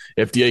negative.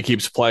 If DA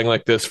keeps playing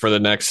like this for the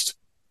next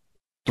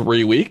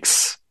 3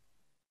 weeks,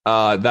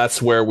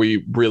 that's where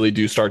we really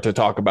do start to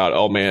talk about,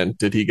 oh man,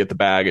 did he get the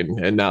bag?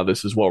 And now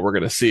this is what we're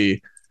going to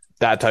see.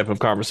 That type of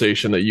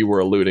conversation that you were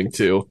alluding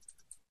to.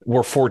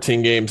 We're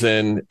 14 games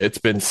in, it's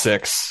been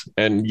 6.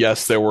 And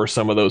yes, there were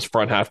some of those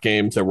front half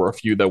games. There were a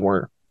few that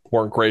weren't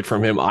great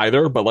from him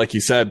either. But like you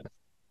said,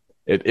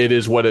 it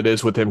is what it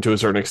is with him to a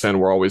certain extent.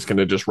 We're always going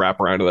to just wrap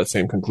around to that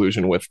same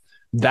conclusion with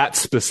that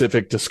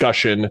specific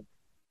discussion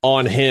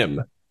on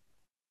him.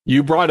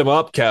 You brought him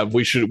up, Kev.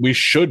 We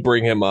should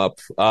bring him up.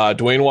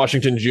 Dwayne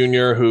Washington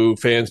Jr., who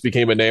fans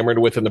became enamored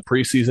with in the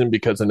preseason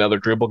because another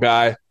dribble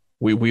guy.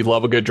 We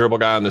love a good dribble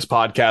guy on this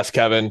podcast,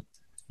 Kevin.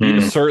 He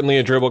was certainly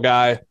a dribble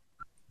guy.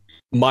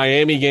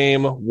 Miami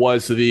game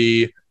was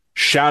the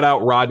shout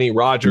out Rodney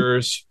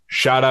Rogers,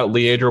 shout out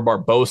Leandro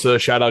Barbosa,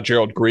 shout out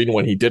Gerald Green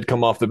when he did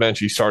come off the bench.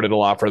 He started a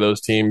lot for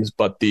those teams,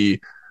 but the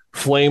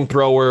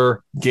flamethrower,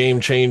 game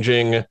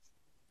changing,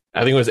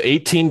 I think it was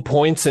 18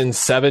 points in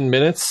 7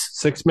 minutes,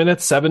 6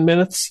 minutes, 7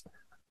 minutes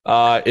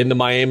in the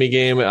Miami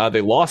game. They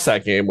lost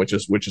that game, which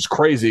is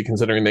crazy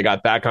considering they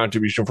got that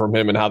contribution from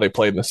him and how they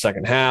played in the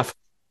second half.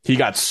 He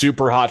got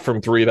super hot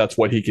from 3. That's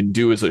what he can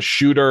do as a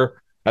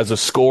shooter. As a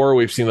scorer,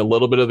 we've seen a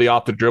little bit of the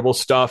off the dribble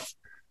stuff.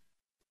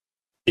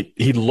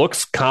 he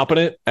looks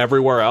competent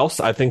everywhere else.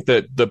 I think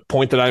that the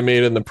point that I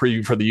made in the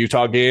preview for the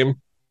Utah game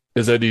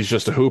is that he's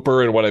just a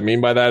hooper. And what I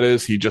mean by that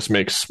is he just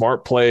makes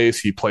smart plays.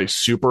 He plays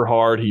super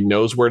hard. He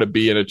knows where to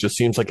be. And it just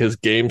seems like his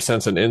game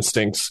sense and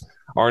instincts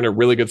are in a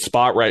really good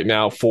spot right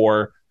now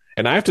for,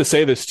 and I have to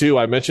say this too,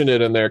 I mentioned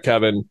it in there,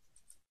 Kevin,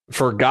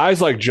 for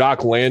guys like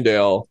Jock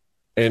Landale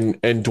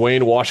and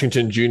Dwayne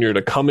Washington Jr.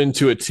 to come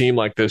into a team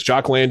like this.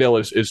 Jock Landale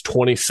is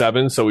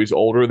 27, so he's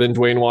older than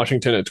Dwayne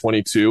Washington at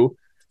 22.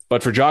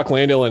 But for Jock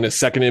Landale in his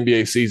second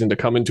NBA season to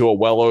come into a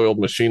well-oiled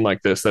machine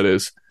like this that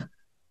is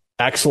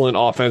excellent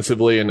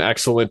offensively and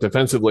excellent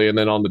defensively, and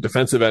then on the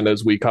defensive end,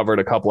 as we covered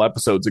a couple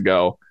episodes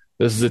ago,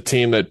 this is a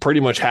team that pretty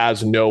much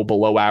has no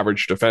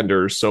below-average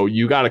defenders. So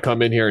you got to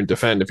come in here and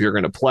defend if you're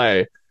going to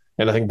play.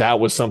 And I think that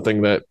was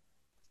something that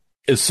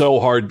is so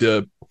hard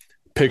to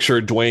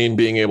picture Dwayne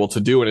being able to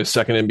do in his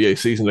second NBA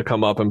season, to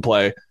come up and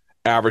play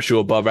average to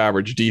above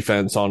average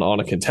defense on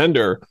a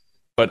contender.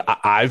 But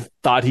I've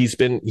thought he's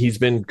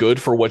been good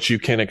for what you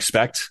can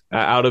expect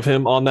out of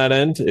him on that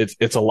end.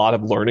 It's a lot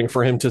of learning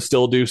for him to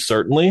still do,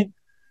 certainly,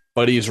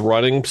 but he's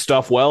running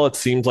stuff well. It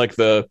seems like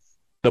the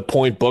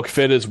point book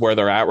fit is where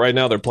they're at right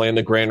now. They're playing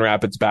the Grand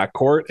Rapids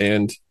backcourt,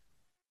 and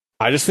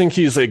I just think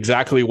he's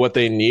exactly what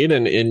they need.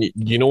 And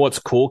you know what's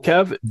cool,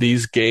 Kev?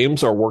 These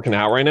games are working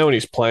out right now, and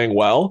he's playing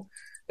well.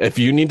 If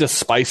you need to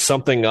spice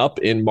something up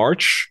in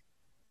March,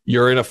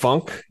 you're in a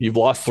funk. You've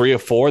lost 3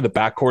 of 4. The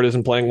backcourt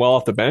isn't playing well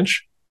off the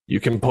bench. You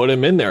can put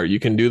him in there. You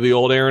can do the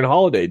old Aaron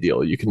Holiday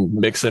deal. You can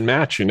mix and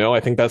match. I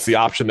think that's the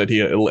option that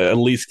he at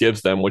least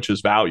gives them, which is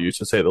value,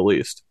 to say the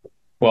least.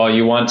 Well,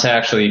 you want to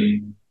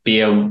actually be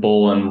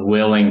able and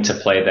willing to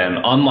play them,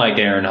 unlike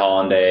Aaron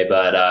Holiday.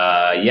 But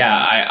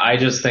I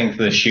just think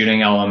the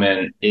shooting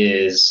element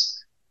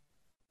is,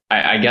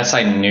 I guess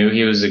I knew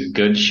he was a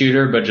good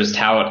shooter, but just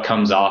how it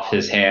comes off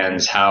his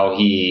hands, how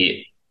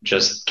he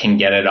just can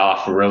get it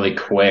off really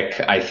quick,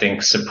 I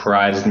think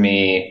surprised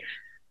me.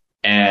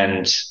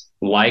 And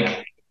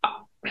like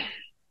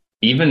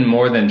even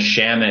more than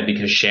Shamet,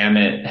 because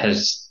Shamet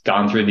has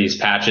gone through these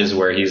patches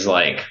where he's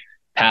like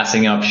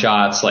passing up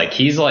shots. Like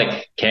he's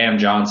like Cam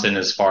Johnson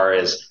as far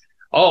as,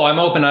 oh, I'm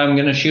open, I'm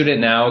going to shoot it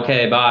now.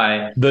 Okay,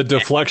 bye. The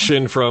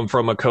deflection from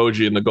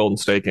Okogie in the Golden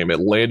State game, it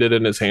landed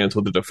in his hands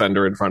with the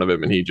defender in front of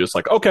him, and he just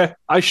like, okay,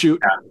 I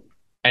shoot. Yeah.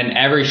 And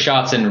every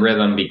shot's in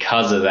rhythm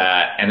because of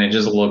that, and it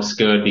just looks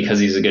good because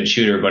he's a good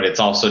shooter, but it's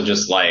also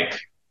just like,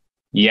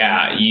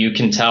 yeah, you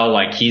can tell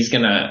like he's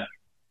going to,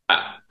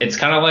 it's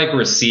kind of like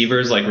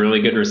receivers, like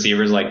really good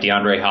receivers like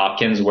DeAndre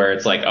Hopkins, where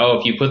it's like, oh,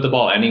 if you put the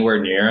ball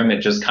anywhere near him, it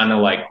just kind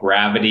of like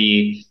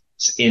gravity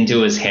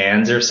into his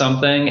hands or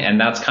something. And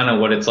that's kind of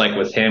what it's like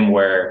with him,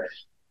 where,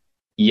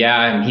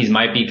 yeah, he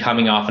might be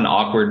coming off an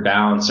awkward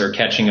bounce or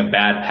catching a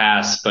bad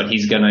pass, but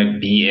he's going to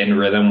be in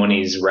rhythm when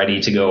he's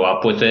ready to go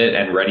up with it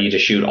and ready to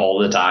shoot all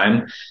the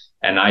time.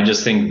 And I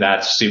just think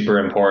that's super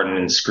important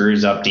and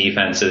screws up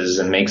defenses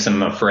and makes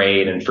them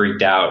afraid and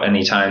freaked out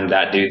anytime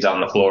that dude's on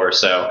the floor.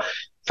 So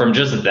from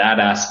just that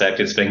aspect,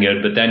 it's been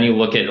good. But then you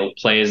look at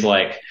plays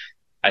like,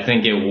 I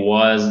think it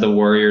was the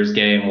Warriors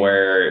game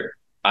where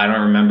I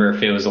don't remember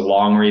if it was a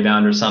long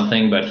rebound or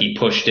something, but he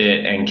pushed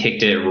it and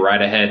kicked it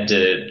right ahead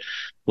to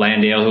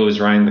Landale, who was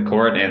running the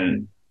court.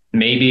 And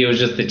maybe it was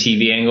just the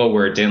TV angle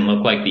where it didn't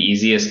look like the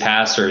easiest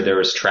pass or there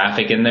was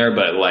traffic in there,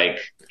 but like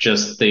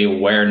just the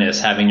awareness,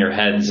 having your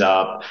heads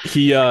up.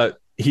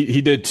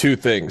 He did 2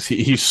 things.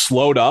 He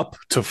slowed up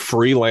to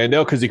free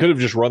Landale, because he could have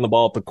just run the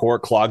ball up the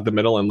court, clogged the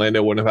middle, and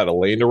Landale wouldn't have had a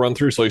lane to run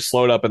through. So he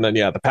slowed up, and then,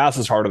 the pass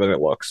is harder than it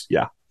looks.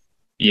 Yeah.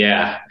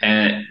 Yeah.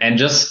 And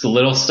just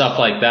little stuff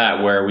like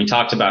that, where we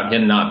talked about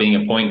him not being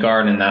a point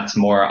guard, and that's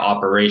more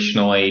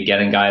operationally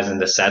getting guys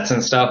into sets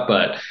and stuff.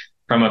 But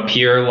from a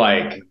pure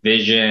like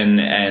vision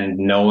and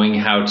knowing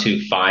how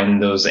to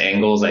find those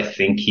angles, I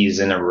think he's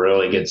in a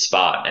really good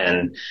spot.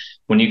 And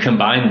when you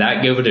combine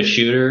that good of a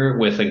shooter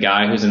with a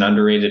guy who's an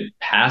underrated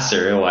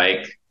passer,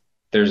 like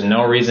there's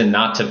no reason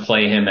not to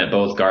play him at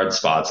both guard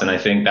spots. And I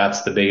think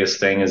that's the biggest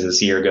thing as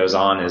this year goes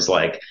on, is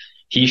like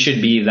he should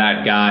be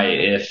that guy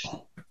if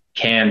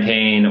Cam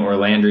Payne or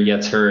Landry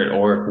gets hurt,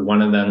 or if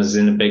one of them is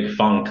in a big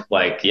funk,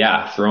 like,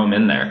 yeah, throw him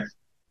in there.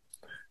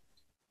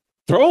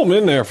 Throw him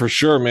in there for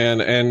sure,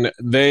 man. And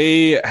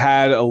they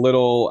had a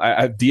little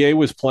DA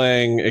was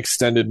playing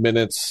extended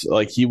minutes.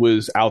 Like he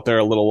was out there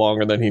a little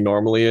longer than he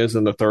normally is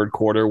in the third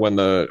quarter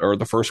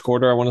the first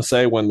quarter, I want to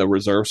say, when the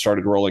reserves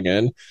started rolling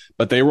in.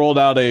 But they rolled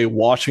out a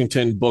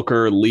Washington,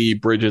 Booker, Lee,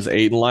 Bridges,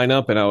 Ayton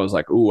lineup. And I was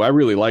like, ooh, I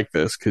really like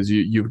this, because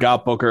you've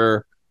got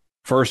Booker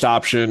first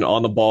option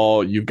on the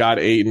ball. You've got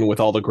Ayton with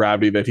all the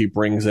gravity that he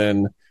brings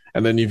in.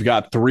 And then you've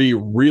got 3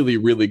 really,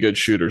 really good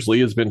shooters.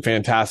 Lee has been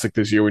fantastic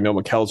this year. We know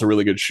Mikel's a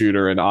really good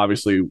shooter, and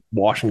obviously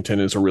Washington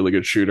is a really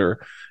good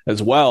shooter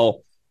as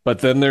well. But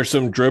then there's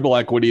some dribble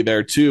equity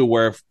there too,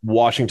 where if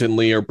Washington,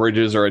 Lee, or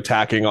Bridges are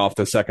attacking off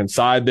the second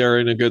side, they're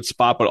in a good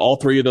spot. But all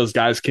 3 of those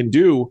guys can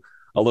do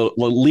a little.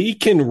 Lee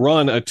can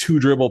run a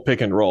 2-dribble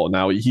pick and roll.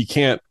 Now, he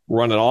can't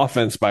run an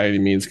offense by any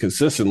means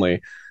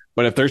consistently,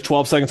 but if there's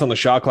 12 seconds on the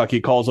shot clock,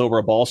 he calls over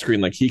a ball screen.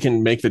 Like he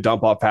can make the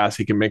dump off pass.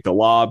 He can make the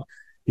lob.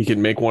 He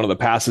can make one of the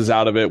passes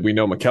out of it. We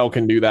know Mikel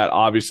can do that.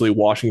 Obviously,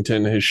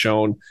 Washington has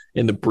shown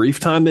in the brief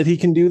time that he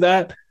can do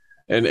that.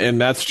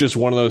 And that's just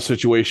one of those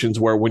situations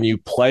where when you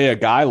play a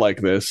guy like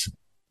this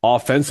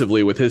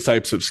offensively with his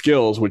types of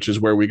skills, which is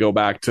where we go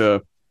back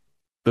to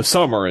the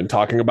summer and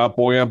talking about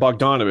Bojan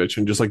Bogdanovic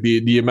and just like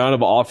the amount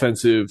of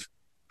offensive,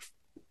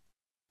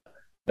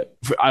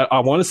 I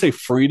want to say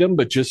freedom,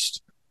 but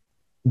just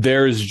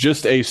there's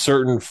just a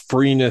certain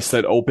freeness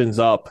that opens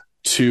up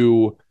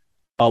to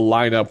a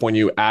lineup when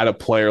you add a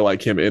player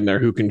like him in there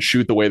who can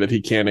shoot the way that he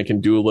can and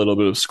can do a little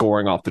bit of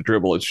scoring off the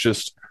dribble. It's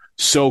just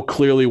so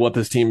clearly what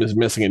this team is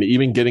missing. And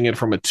even getting it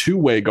from a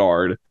two-way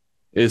guard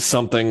is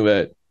something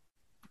that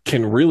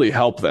can really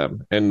help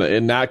them. And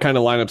in that kind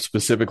of lineup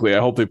specifically, I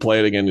hope they play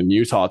it again in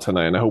Utah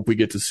tonight. And I hope we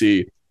get to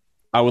see,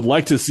 I would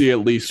like to see at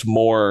least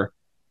more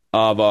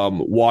of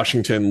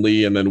Washington,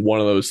 Lee, and then one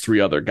of those three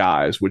other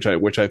guys, which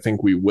I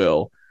think we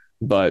will.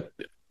 But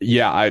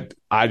yeah,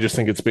 I just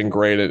think it's been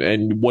great.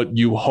 And what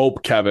you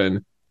hope,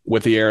 Kevin,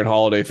 with the Aaron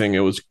Holiday thing, it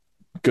was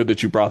good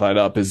that you brought that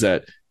up, is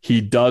that he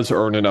does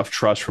earn enough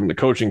trust from the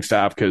coaching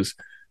staff, because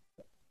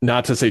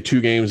not to say 2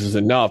 games is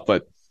enough,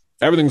 but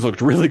everything's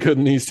looked really good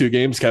in these 2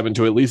 games, Kevin,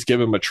 to at least give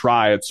him a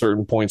try at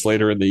certain points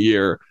later in the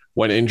year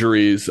when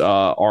injuries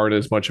aren't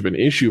as much of an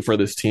issue for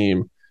this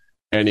team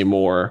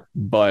anymore.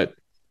 But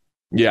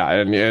yeah,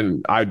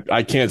 and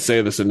I can't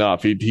say this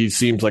enough. He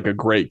seems like a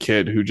great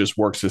kid who just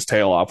works his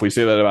tail off. We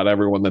say that about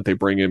everyone that they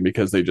bring in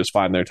because they just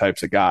find their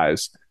types of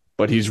guys.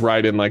 But he's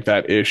right in like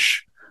that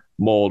ish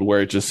mold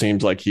where it just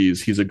seems like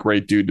he's a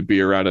great dude to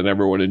be around and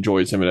everyone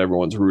enjoys him and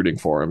everyone's rooting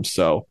for him.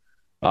 So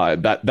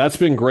that's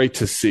been great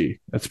to see.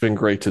 That's been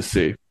great to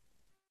see.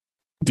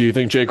 Do you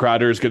think Jay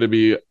Crowder is going to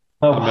be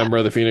a member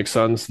of the Phoenix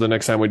Suns the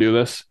next time we do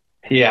this?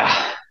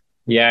 Yeah,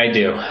 I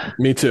do.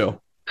 Me too.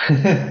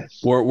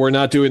 We're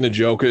not doing the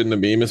joke and the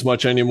meme as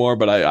much anymore,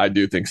 but I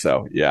do think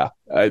so. Yeah.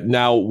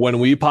 Now, when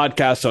we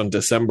podcast on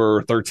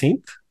December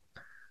 13th,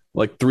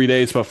 like 3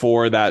 days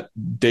before that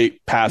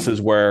date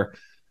passes, where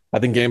I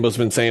think Gambo's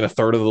been saying a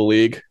third of the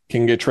league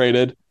can get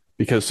traded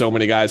because so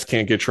many guys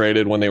can't get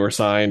traded when they were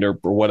signed or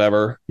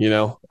whatever, you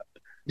know?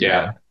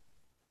 Yeah.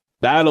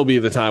 That'll be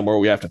the time where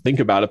we have to think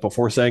about it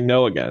before saying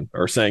no again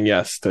or saying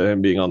yes to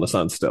him being on the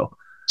Suns still.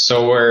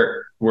 So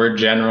we're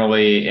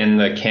generally in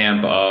the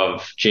camp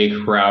of Jay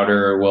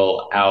Crowder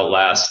will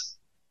outlast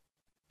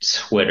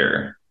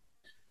Twitter.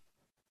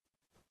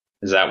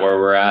 Is that where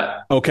we're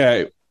at?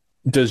 Okay.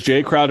 Does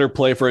Jay Crowder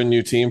play for a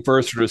new team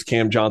first, or does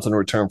Cam Johnson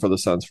return for the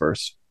Suns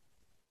first?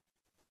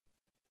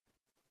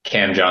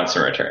 Cam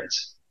Johnson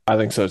returns. I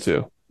think so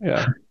too.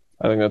 Yeah.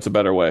 I think that's a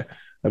better way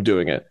of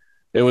doing it.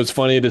 It was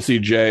funny to see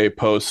Jay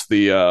post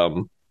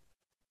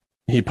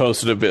he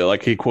posted a bit,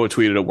 like he quote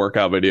tweeted a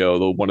workout video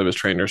that one of his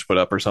trainers put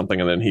up or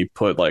something, and then he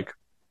put like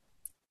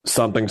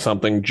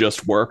something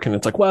just work, and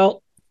it's like,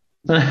 well,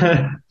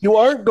 you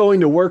aren't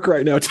going to work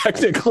right now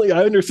technically.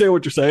 I understand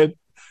what you're saying.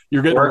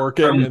 You're getting work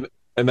in,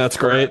 and that's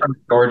great.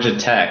 Georgia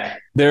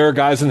Tech. There are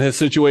guys in his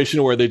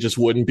situation where they just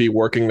wouldn't be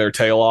working their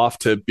tail off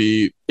to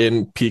be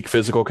in peak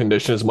physical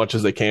condition as much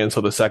as they can,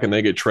 so the second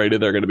they get traded,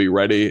 they're going to be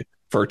ready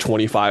for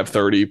 25,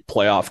 30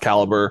 playoff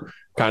caliber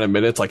kind of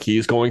minutes like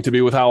he's going to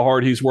be with how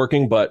hard he's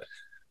working. But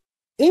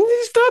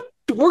he's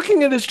not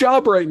working at his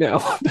job right now.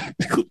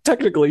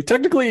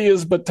 Technically he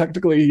is, but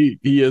technically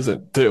he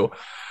isn't too.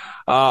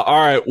 All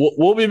right,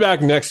 we'll be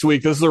back next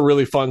week. This is a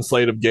really fun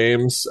slate of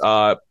games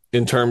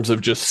in terms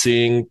of just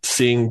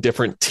seeing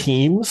different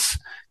teams.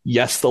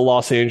 Yes, the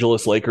Los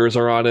Angeles Lakers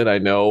are on it. I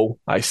know,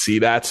 I see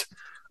that.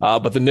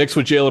 But the Knicks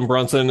with Jalen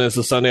Brunson is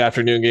the Sunday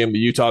afternoon game. The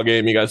Utah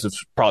game, you guys have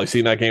probably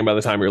seen that game by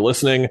the time you're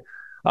listening.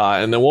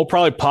 And then we'll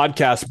probably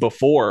podcast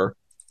before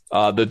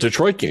the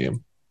Detroit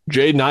game.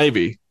 Jaden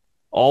Ivey,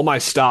 all my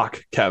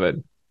stock,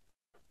 Kevin.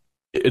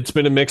 It's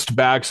been a mixed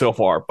bag so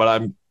far, but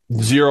I'm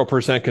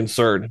 0%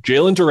 concerned.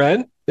 Jalen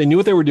Duren, they knew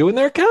what they were doing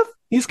there, Kev.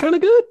 He's kind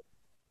of good.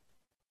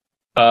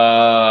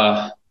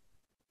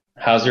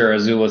 How's your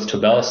Azuolas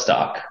Tubelis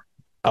stock?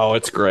 Oh,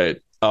 it's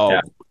great. Oh,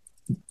 yeah.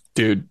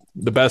 Dude,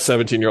 the best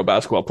 17-year-old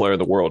basketball player in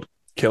the world,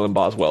 Kalen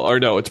Boswell. Or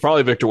no, it's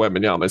probably Victor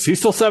Wembanyama. Is he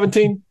still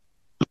 17?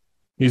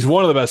 He's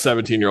one of the best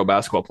 17-year-old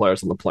basketball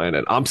players on the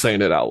planet. I'm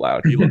saying it out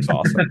loud. He looks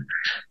awesome.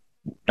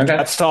 Okay.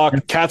 Cats talk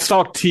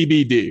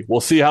TBD. We'll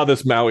see how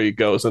this Maui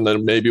goes, and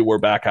then maybe we're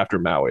back after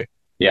Maui.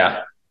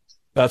 Yeah.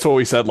 That's what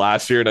we said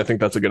last year, and I think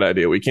that's a good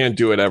idea. We can't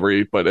do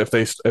it but if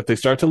they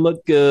start to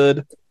look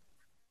good,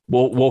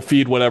 we'll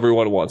feed what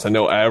everyone wants. I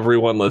know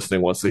everyone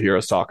listening wants to hear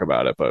us talk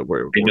about it, but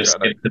we're just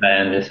skip to the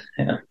end.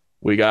 Yeah.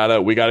 We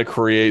gotta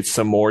create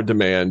some more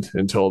demand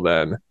until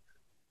then.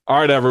 All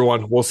right,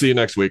 everyone. We'll see you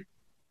next week.